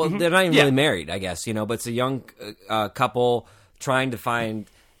wife. Well, they're not even really married, I guess, but it's a young couple trying to find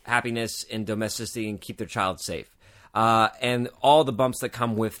happiness and domesticity and keep their child safe. And all the bumps that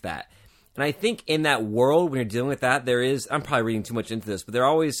come with that. And I think in that world, when you're dealing with that, there is, I'm probably reading too much into this, but there are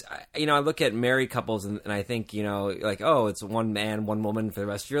always, I look at married couples and I think, like, oh, it's one man, one woman for the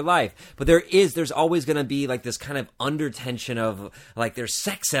rest of your life. But there's always going to be like this kind of under tension of like there's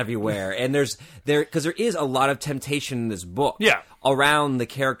sex everywhere. And because there is a lot of temptation in this book. Yeah. Around the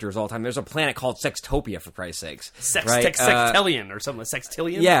characters all the time. There's a planet called Sextopia, for Christ's sakes. Sextillion or something.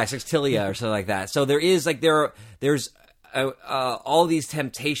 Sextillion? Yeah, Sextilia or something like that. So there is like, there's all these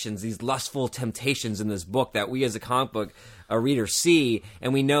temptations, these lustful temptations in this book that we as a comic book reader see,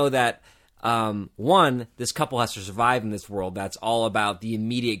 and we know that one, this couple has to survive in this world that's all about the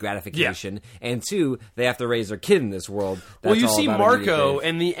immediate gratification, and two, they have to raise their kid in this world. That's you all see about Marco,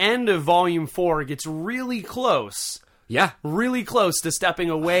 and the end of Volume 4 gets really close. Yeah. Really close to stepping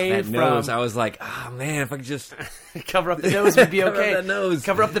away that from... nose, I was like, oh man, if I could just... cover up the nose would be okay. Cover up the nose.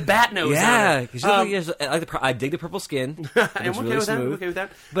 Cover up the bat nose. Yeah. I dig the purple skin. I'm okay with that. I'm okay with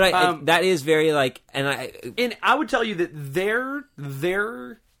that. But that is very like... And I would tell you that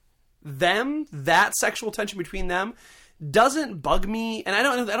that sexual tension between them doesn't bug me. And I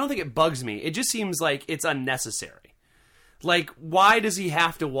don't think it bugs me. It just seems like it's unnecessary. Like, why does he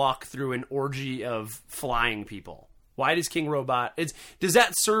have to walk through an orgy of flying people? Why does King Robot... Does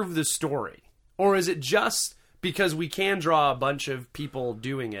that serve the story? Or is it just because we can draw a bunch of people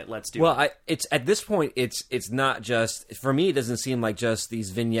doing it, let's do it? Well, it's at this point, it's not just... For me, it doesn't seem like just these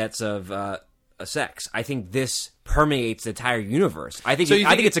vignettes of sex. I think this permeates the entire universe. I think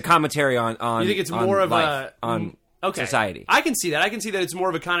it's a commentary on you think it's more of life, on society. I can see that. I can see that it's more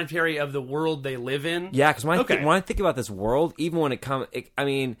of a commentary of the world they live in. Yeah, because when I think about this world, even when it comes...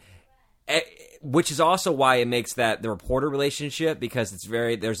 which is also why it makes the reporter relationship, because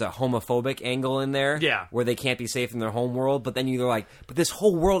there's a homophobic angle in there, where they can't be safe in their home world. But then you're like, but this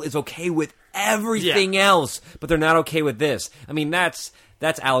whole world is okay with everything else, but they're not okay with this. I mean, that's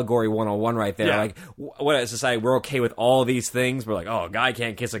allegory 101 right there. Like, what as a society, we're okay with all these things. We're like, oh, a guy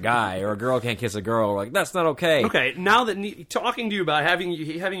can't kiss a guy, or a girl can't kiss a girl. We're like, that's not okay. Okay, now that talking to you about having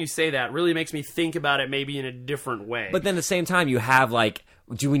you say that really makes me think about it maybe in a different way. But then at the same time, you have like,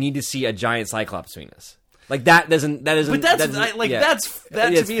 do we need to see a giant Cyclops penis? Like that doesn't. But that to me funny. Is like, that's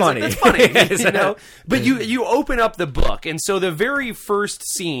funny, you know. But you open up the book, and so the very first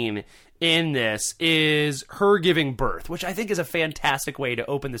scene in this is her giving birth, which I think is a fantastic way to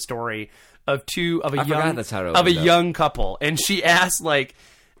open the story of a young couple. And she asks, like,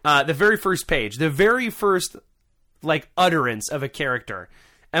 the very first page, the very first like utterance of a character.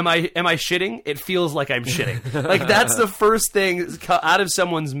 Am I shitting? It feels like I'm shitting. Like, that's the first thing out of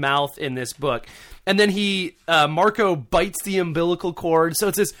someone's mouth in this book. And then Marco bites the umbilical cord. So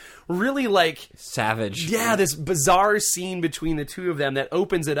it's this really like savage. Yeah, this bizarre scene between the two of them that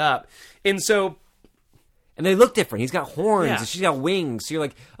opens it up. And so... And they look different. He's got horns, and she's got wings. So you're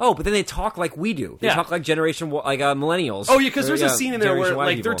like, oh, but then they talk like we do. They talk like millennials. Oh, yeah, because there's a scene in there where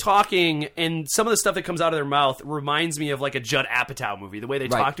like they're talking, and some of the stuff that comes out of their mouth reminds me of like a Judd Apatow movie. The way they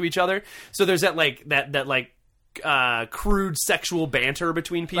talk to each other. So there's that crude sexual banter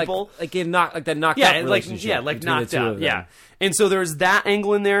between people, like that knocked up relationship. Like knocked out. Yeah, and so there's that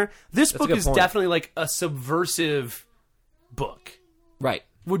angle in there. This book is definitely like a subversive book. Right.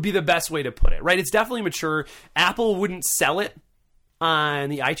 Would be the best way to put it, right? It's definitely mature. Apple wouldn't sell it on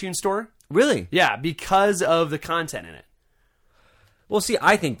the iTunes store. Really? Yeah, because of the content in it. Well, see,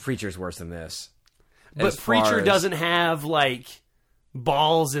 I think Preacher's worse than this. But Preacher doesn't have, like,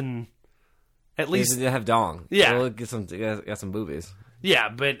 balls and at least... They have dong. Yeah. Well, got some boobies. Yeah,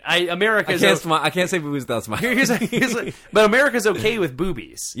 but I can't say boobies without smiling. But America's okay with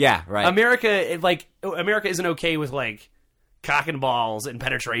boobies. Yeah, right. America isn't okay with, like, cock and balls and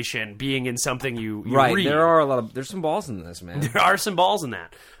penetration being in something you right. read. There's some balls in this, man. There are some balls in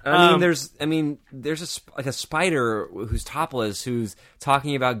that. There's a spider who's topless who's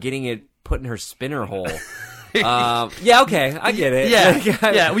talking about getting it put in her spinner hole. Yeah, okay, I get it.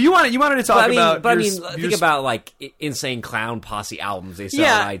 Yeah. Well, you wanted to talk about. Think about like Insane Clown Posse albums they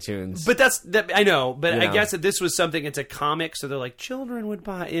sell on iTunes. But I know. But I guess that this was something. It's a comic, so they're like children would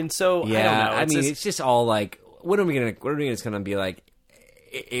buy. And so yeah, I don't know. It's just all like. What are we gonna be like?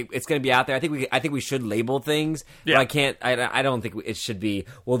 It's gonna be out there. I think we should label things. Yeah. But I don't think it should be.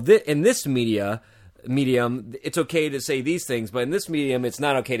 Well, in this medium, it's okay to say these things, but in this medium, it's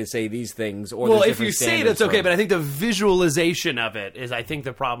not okay to say these things. Or if you say it, it's okay. But I think the visualization of it is, I think,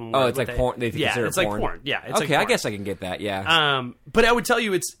 the problem. Oh, it's like porn. They consider it porn. Like porn. Yeah. It's okay, like porn. I guess I can get that. Yeah. But I would tell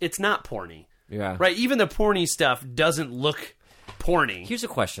you, it's not porny. Yeah. Right. Even the porny stuff doesn't look porny. Here's a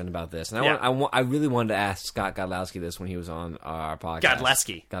question about this, and Yeah. I really wanted to ask Scott Godlewski this when he was on our podcast.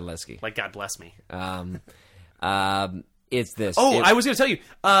 Godlewski. Like, God bless me. It's this. I was going to tell you.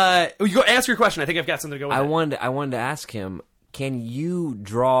 You go ask your question. I think I've got something to go with. I wanted to ask him, can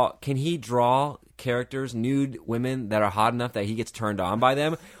he draw characters, nude women that are hot enough that he gets turned on by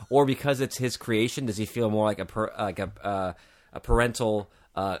them, or because it's his creation, does he feel more like a parental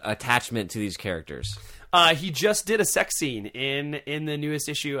attachment to these characters? He just did a sex scene in the newest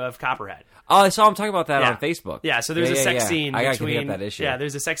issue of Copperhead. Oh, I saw him talking about that on Facebook. Yeah, so there's a sex scene I between. gotta pick up that issue. Yeah,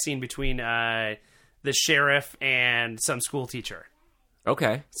 there's a sex scene between the sheriff and some school teacher.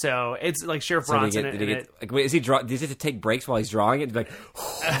 Okay. So it's like Sheriff Bronson. Wait, is he does he have to take breaks while he's drawing it? Like,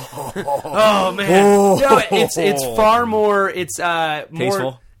 oh man, no, it's far more. It's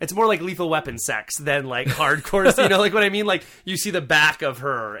tasteful. It's more like Lethal Weapon sex than like hardcore. You know, like what I mean? Like you see the back of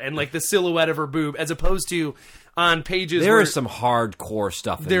her and like the silhouette of her boob, as opposed to on pages. There is some hardcore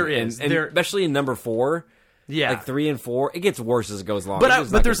stuff. Especially in number 4. Yeah, like 3 and 4. It gets worse as it goes along.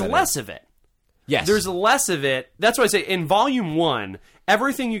 But there's less of it. Yes. There's less of it. That's why I say in Volume 1,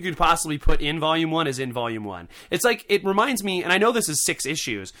 everything you could possibly put in Volume 1 is in Volume 1. It's like, it reminds me, and I know this is 6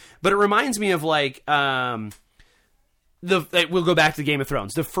 issues, but it reminds me of like, we'll go back to Game of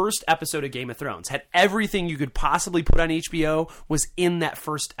Thrones. The first episode of Game of Thrones had everything you could possibly put on HBO was in that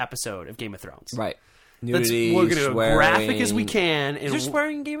first episode of Game of Thrones. Right. Nudity, we're going to swearing. graphic as we can. Is there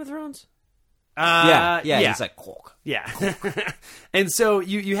swearing in Game of Thrones? Yeah. It's like cork. Yeah. And so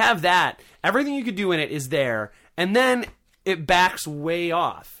you have that. Everything you could do in it is there. And then it backs way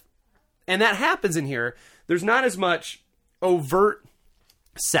off. And that happens in here. There's not as much overt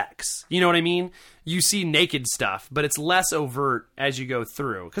sex. You know what I mean? You see naked stuff, but it's less overt as you go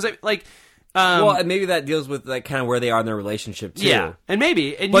through. Because, well, and maybe that deals with like kind of where they are in their relationship too. Yeah, and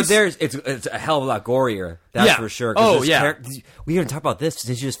maybe. And but it's a hell of a lot gorier. That's for sure. Oh yeah. We didn't talk about this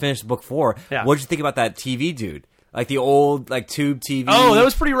since you just finished book 4. Yeah. What did you think about that TV dude? Like the old like tube TV. Oh, that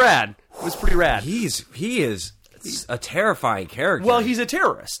was pretty rad. It was pretty rad. He is a terrifying character. Well, he's a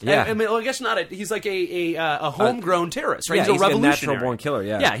terrorist. Yeah. I mean, I guess not. He's like a homegrown terrorist, right? Yeah, he's a revolutionary, natural-born killer.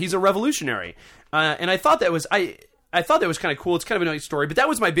 Yeah, yeah, he's a revolutionary. And I thought that was I thought that was kind of cool. It's kind of a nice story, but that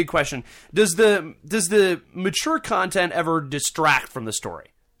was my big question. Does the mature content ever distract from the story?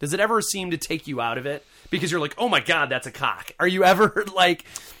 Does it ever seem to take you out of it because you're like, oh my god, that's a cock? Are you ever like?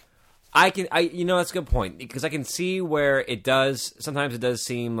 That's a good point, because I can see where it does. Sometimes it does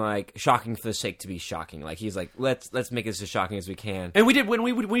seem like shocking for the sake to be shocking. Like he's like, let's make this as shocking as we can. And we did when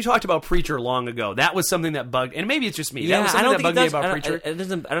we talked about Preacher long ago. That was something that bugged, and maybe it's just me. Yeah, that was something that bugged me about Preacher. I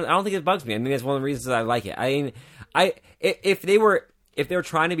don't think it bugs me. I mean, that's one of the reasons that I like it. I mean, if they were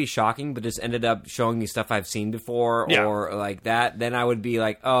trying to be shocking, but just ended up showing me stuff I've seen before or like that, then I would be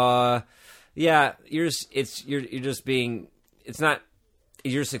like, yeah, you're just being. It's not.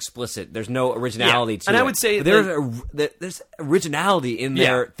 You're just explicit. There's no originality to it. And I would say there's originality in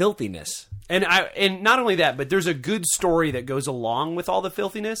their filthiness. And not only that, but there's a good story that goes along with all the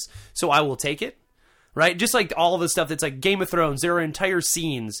filthiness, so I will take it. Right? Just like all of the stuff that's like Game of Thrones, there are entire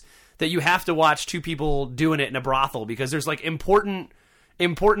scenes that you have to watch two people doing it in a brothel because there's like important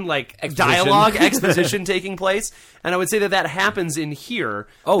like dialogue exposition taking place, and I would say that happens in here.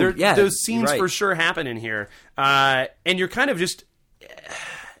 Those scenes for sure happen in here, and you're kind of just.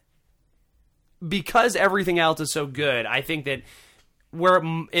 Because everything else is so good, I think that where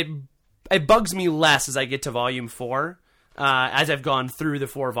it bugs me less as I get to volume 4, as I've gone through the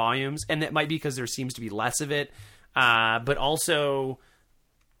 4 volumes, and that might be because there seems to be less of it, but also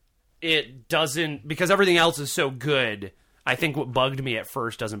it doesn't, because everything else is so good. I think what bugged me at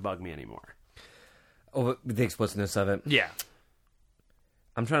first doesn't bug me anymore. Oh, the explicitness of it. Yeah.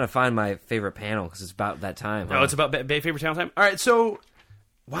 I'm trying to find my favorite panel because it's about that time. Oh, it's about favorite panel time? All right, so,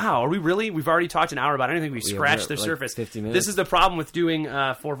 wow, are we really? We've already talked an hour about it. I don't think we've scratched the surface. 50 minutes. This is the problem with doing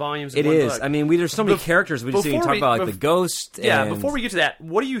 4 volumes in one book. I mean, there's so many characters. We just didn't talk about like the ghost. Yeah, before we get to that,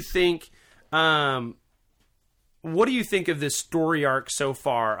 what do you think of this story arc so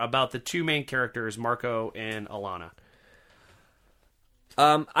far about the 2 main characters, Marco and Alana?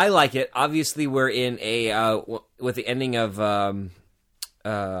 I like it. Obviously, we're in with the ending of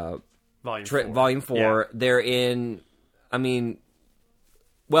Volume 4. Yeah. They're in. I mean,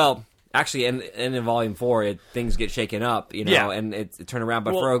 well, actually, and in Volume 4, things get shaken up, and it turned around.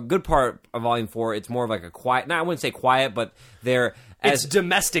 But for a good part of Volume 4, it's more of like a quiet. No, I wouldn't say quiet, but it's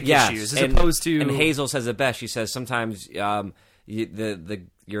domestic issues as opposed to. And Hazel says it best. She says sometimes the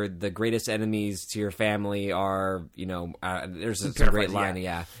greatest enemies to your family are, there's a great line,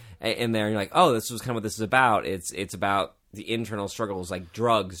 in there. And you're like, oh, this was kind of what this is about. It's about the internal struggles, like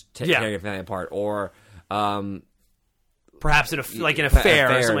drugs tearing your family apart, or perhaps in a like an affair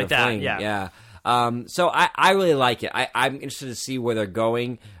or something like that. Fling, yeah. So I really like it. I'm interested to see where they're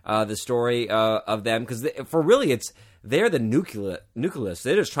going, the story of them, because they're the nucleus.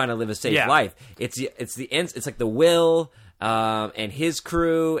 They're just trying to live a safe life. It's like the Will and his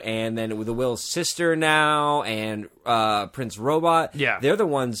crew, and then with the Will's sister now, and Prince Robot. Yeah, they're the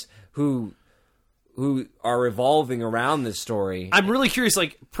ones who are revolving around this story. I'm really curious,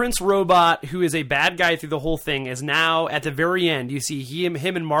 like, Prince Robot, who is a bad guy through the whole thing, is now, at the very end, you see him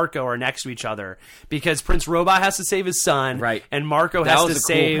and Marco are next to each other, because Prince Robot has to save his son, right? And Marco has to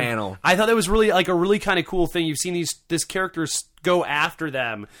save... Cool panel. I thought that was really, like, a really kind of cool thing. You've seen this characters go after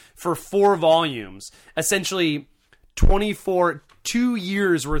them for 4 volumes, essentially 2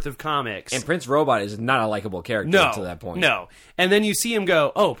 years worth of comics. And Prince Robot is not a likable character to that point. No. And then you see him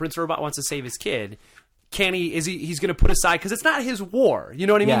go, oh, Prince Robot wants to save his kid. He's going to put aside, because it's not his war. You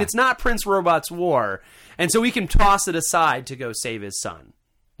know what I mean? Yeah. It's not Prince Robot's war. And so he can toss it aside to go save his son,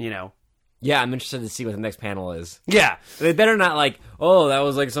 you know? Yeah, I'm interested to see what the next panel is. Yeah. They better not like, oh, that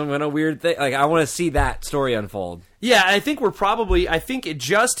was like some kind of weird thing. Like, I want to see that story unfold. Yeah, I think I think it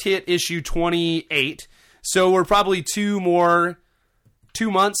just hit issue 28. So we're probably 2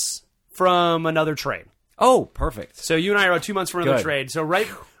 months from another trade. Oh, perfect. So you and I are 2 months from another trade. So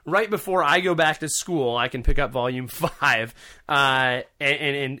right before I go back to school, I can pick up volume 5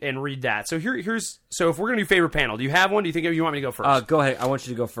 and read that. So so if we're gonna do favorite panel, do you have one? Do you think you want me to go first? Go ahead. I want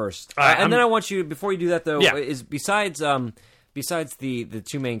you to go first. And then I want you, before you do that though, is besides the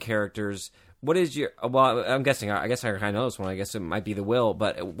 2 main characters, what is your? Well, I'm guessing. I guess I kind of know this one. I guess it might be the Will.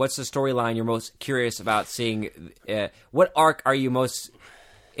 But what's the storyline you're most curious about seeing? What arc are you most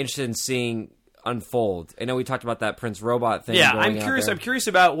interested in seeing unfold? I know we talked about that Prince Robot thing. Yeah, I'm curious. I'm curious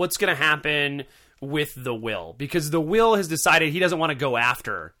about what's going to happen with the Will, because the Will has decided he doesn't want to go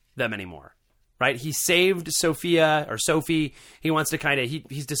after them anymore. Right? He saved Sophie. He wants to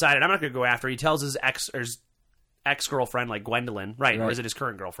he's decided, I'm not going to go after her. He tells his ex-girlfriend, like Gwendolyn, right? Or is it his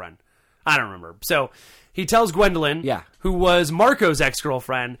current girlfriend? I don't remember. So he tells Gwendolyn, who was Marco's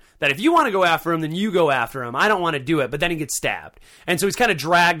ex-girlfriend, that if you want to go after him, then you go after him. I don't want to do it. But then he gets stabbed. And so he's kind of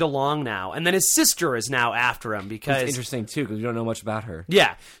dragged along now. And then his sister is now after him because... It's interesting, too, because we don't know much about her.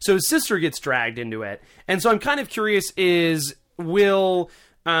 Yeah. So his sister gets dragged into it. And so I'm kind of curious will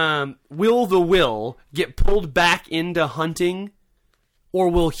the Will get pulled back into hunting? Or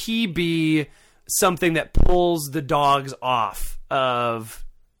will he be something that pulls the dogs off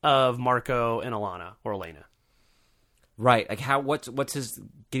of Marco and Alana or Elena? Right. Like what's his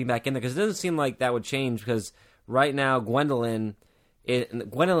getting back in there? Because it doesn't seem like that would change, because right now Gwendolyn and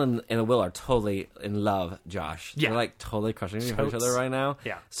the Will are totally in love, Josh. Yeah. They're like totally crushing each other right now.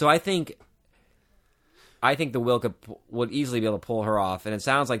 Yeah. So I think the Will would easily be able to pull her off, and it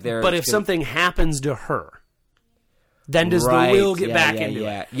sounds like they're... But if something happens to her, then does the Will get back into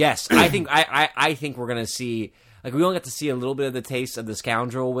it? Yes. I think we're going to see... Like, we only got to see a little bit of the taste of the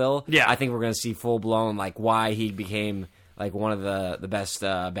scoundrel Will. Yeah. I think we're going to see full-blown, like, why he became, like, one of the best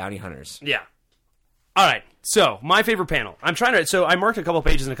bounty hunters. Yeah. All right. So, my favorite panel. So, I marked a couple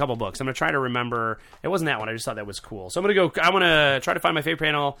pages in a couple books. I'm going to try to remember. It wasn't that one. I just thought that was cool. So, I'm going to try to find my favorite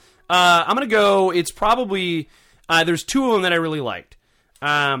panel. I'm going to go, it's probably, there's 2 of them that I really liked.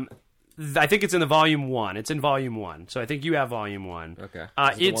 I think it's in the volume 1. It's in volume 1. So I think you have volume 1. Okay.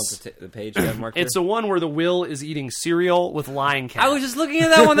 It's the page you have marked It's the one where the Will is eating cereal with Lion Cat. I was just looking at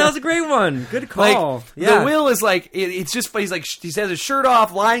that one. That was a great one. Good call. Like, the Will is like, it's just, he's like, he has his shirt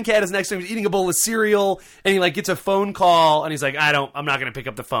off. Lion Cat is next to him. He's eating a bowl of cereal, and he like gets a phone call, and he's like, I'm not going to pick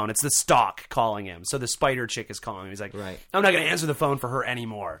up the phone. It's the stalk calling him. So the spider chick is calling him. He's like, right. I'm not going to answer the phone for her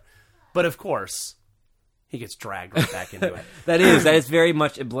anymore. But of course, he gets dragged right back into it. That is very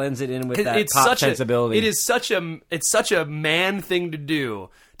much, it blends it in with that pop sensibility. It's such a man thing to do,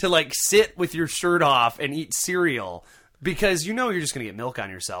 to like sit with your shirt off and eat cereal, because you know you're just going to get milk on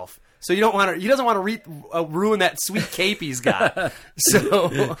yourself. So he doesn't want to ruin that sweet cape he's got.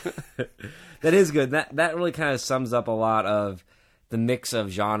 So that is good. That really kind of sums up a lot of the mix of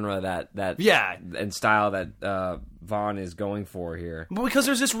genre and style that Vaughn is going for here. Because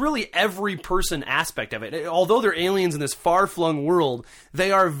there's this really every person aspect of it. Although they're aliens in this far-flung world,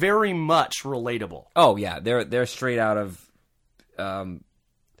 they are very much relatable. Oh yeah, they're straight out of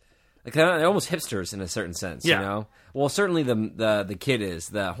like they're almost hipsters in a certain sense, you know? Well, certainly the kid is,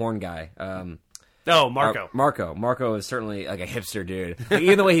 the horn guy. Marco. Marco is certainly like a hipster dude. Like,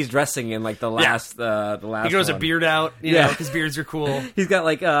 even the way he's dressing in like the last he grows a beard out, you know, because beards are cool. He's got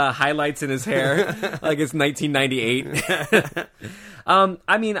like highlights in his hair, like it's 1998.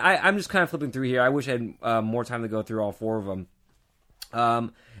 I mean, I'm just kind of flipping through here. I wish I had more time to go through all 4 of them.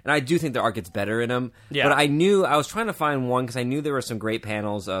 And I do think the art gets better in them. Yeah. But I was trying to find one because I knew there were some great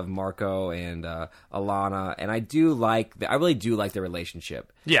panels of Marco and Alana, and I really do like their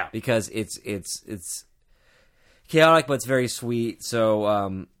relationship. Yeah. Because it's chaotic, but it's very sweet.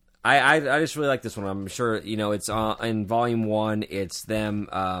 So I just really like this one. I'm sure it's in volume 1. It's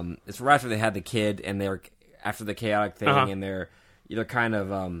them. It's right after they had the kid, and they're after the chaotic thing, and they're kind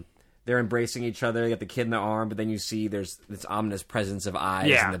of they're embracing each other. They got the kid in the arm, but then you see there's this ominous presence of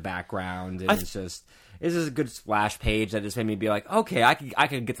eyes in the background, and it's just a good splash page that just made me be like, okay, I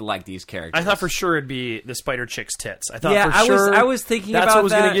could get to like these characters. I thought for sure it'd be the spider chick's tits. I thought I was thinking that's about what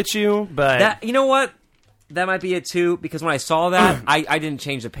was going to get you, but you know what? That might be it too, because when I saw that, I didn't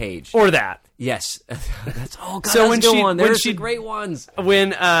change the page. Or that. Yes. That's God, so that's a good one. There's some great ones.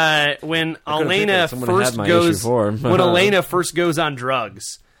 When Elena first goes on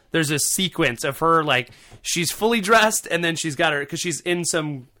drugs, there's a sequence of her like she's fully dressed, and then she's got her because she's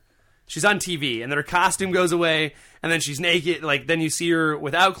on TV, and then her costume goes away, and then she's naked. Like then you see her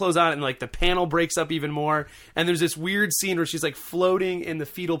without clothes on, and like the panel breaks up even more. And there's this weird scene where she's like floating in the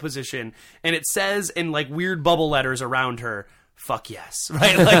fetal position, and it says in like weird bubble letters around her, "Fuck yes,"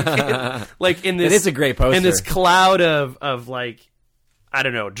 right? Like in this, it is a great poster. In this cloud of like I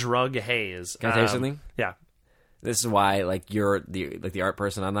don't know drug haze. Can I tell you something? Yeah. This is why, like, you're the art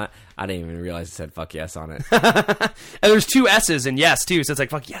person on that. I didn't even realize it said "fuck yes" on it. And there's 2 S's in yes too, so it's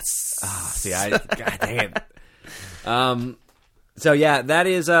like "fuck yes." See, God dang it. So yeah,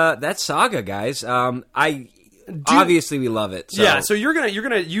 that's Saga, guys. Obviously we love it. So. Yeah, so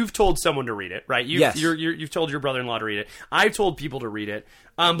you've told someone to read it, right? You've told your brother-in-law to read it. I've told people to read it.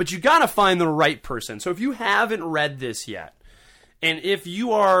 But you got to find the right person. So if you haven't read this yet, and if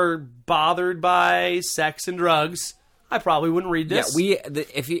you are bothered by sex and drugs, I probably wouldn't read this. Yeah,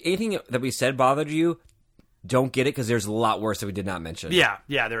 anything that we said bothered you, don't get it because there's a lot worse that we did not mention. Yeah,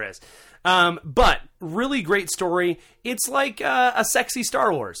 there is. But really great story. It's like a sexy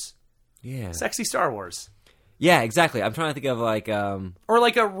Star Wars. Yeah, sexy Star Wars. Yeah, exactly. I'm trying to think of like or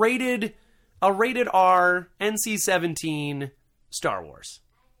like a rated R NC-17 Star Wars.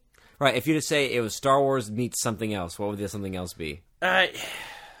 Right. If you just say it was Star Wars meets something else, what would this something else be? I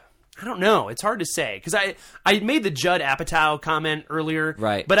don't know. It's hard to say because I made the Judd Apatow comment earlier,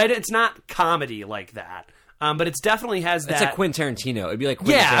 right? But it's not comedy like that. But it definitely has that. It's like Quentin Tarantino. It'd be like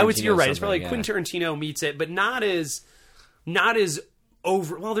Quentin Tarantino. You're right. It's probably like Quentin Tarantino meets it, but not as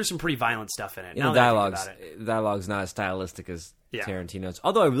over. Well, there's some pretty violent stuff in it. The dialogue's not as stylistic as Tarantino's.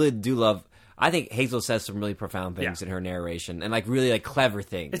 Although I really do love. I think Hazel says some really profound things in her narration, and like really like clever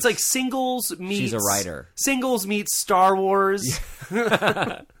things. It's like Singles meets. She's a writer. Singles meets Star Wars.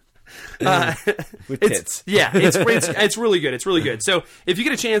 With tits. It's really good. It's really good. So if you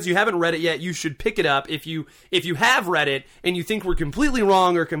get a chance, you haven't read it yet, you should pick it up. If you have read it and you think we're completely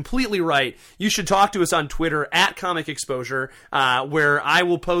wrong or completely right, you should talk to us on Twitter at Comic Exposure, where I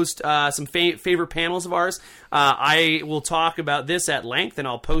will post some favorite panels of ours. I will talk about this at length, and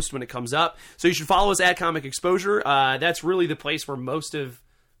I'll post when it comes up. So you should follow us at Comic Exposure. That's really the place where most of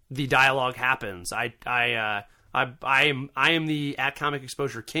the dialogue happens. I am the at Comic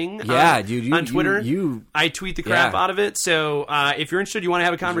Exposure king. Dude, on Twitter, I tweet the crap out of it. So if you're interested, you want to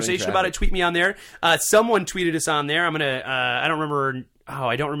have a conversation about it, tweet me on there. Someone tweeted us on there. I'm gonna. I don't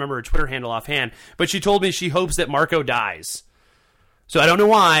remember her Twitter handle offhand, but she told me she hopes that Marco dies. So I don't know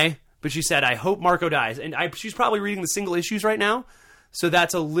why, but she said I hope Marco dies, and she's probably reading the single issues right now. So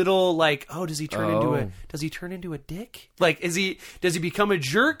that's a little like, does he turn into a dick? Like, does he become a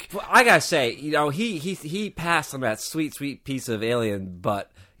jerk? Well, I gotta say, he passed on that sweet piece of alien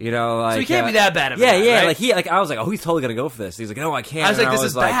butt. Like, so he can't be that bad of a guy, right? Like I was like, he's totally gonna go for this. He's like, no, I can't. I was like, this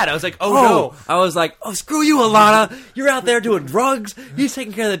is bad. I was like, no. I was like, screw you, Alana. You're out there doing drugs. He's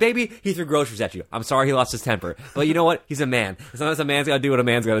taking care of the baby. He threw groceries at you. I'm sorry he lost his temper, but you know what? He's a man. Sometimes a man's gotta do what a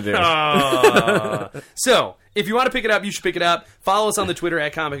man's gotta do. So if you want to pick it up, you should pick it up. Follow us on the Twitter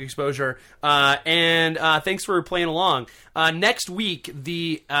at Comic Exposure, and thanks for playing along. Next week,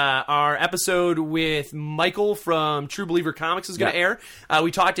 our episode with Michael from True Believer Comics is going to air. We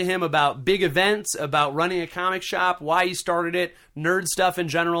talked to him about big events, about running a comic shop, why he started it, nerd stuff in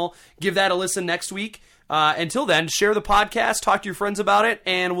general. Give that a listen next week. Until then, share the podcast, talk to your friends about it,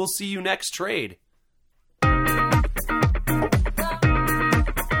 and we'll see you next trade.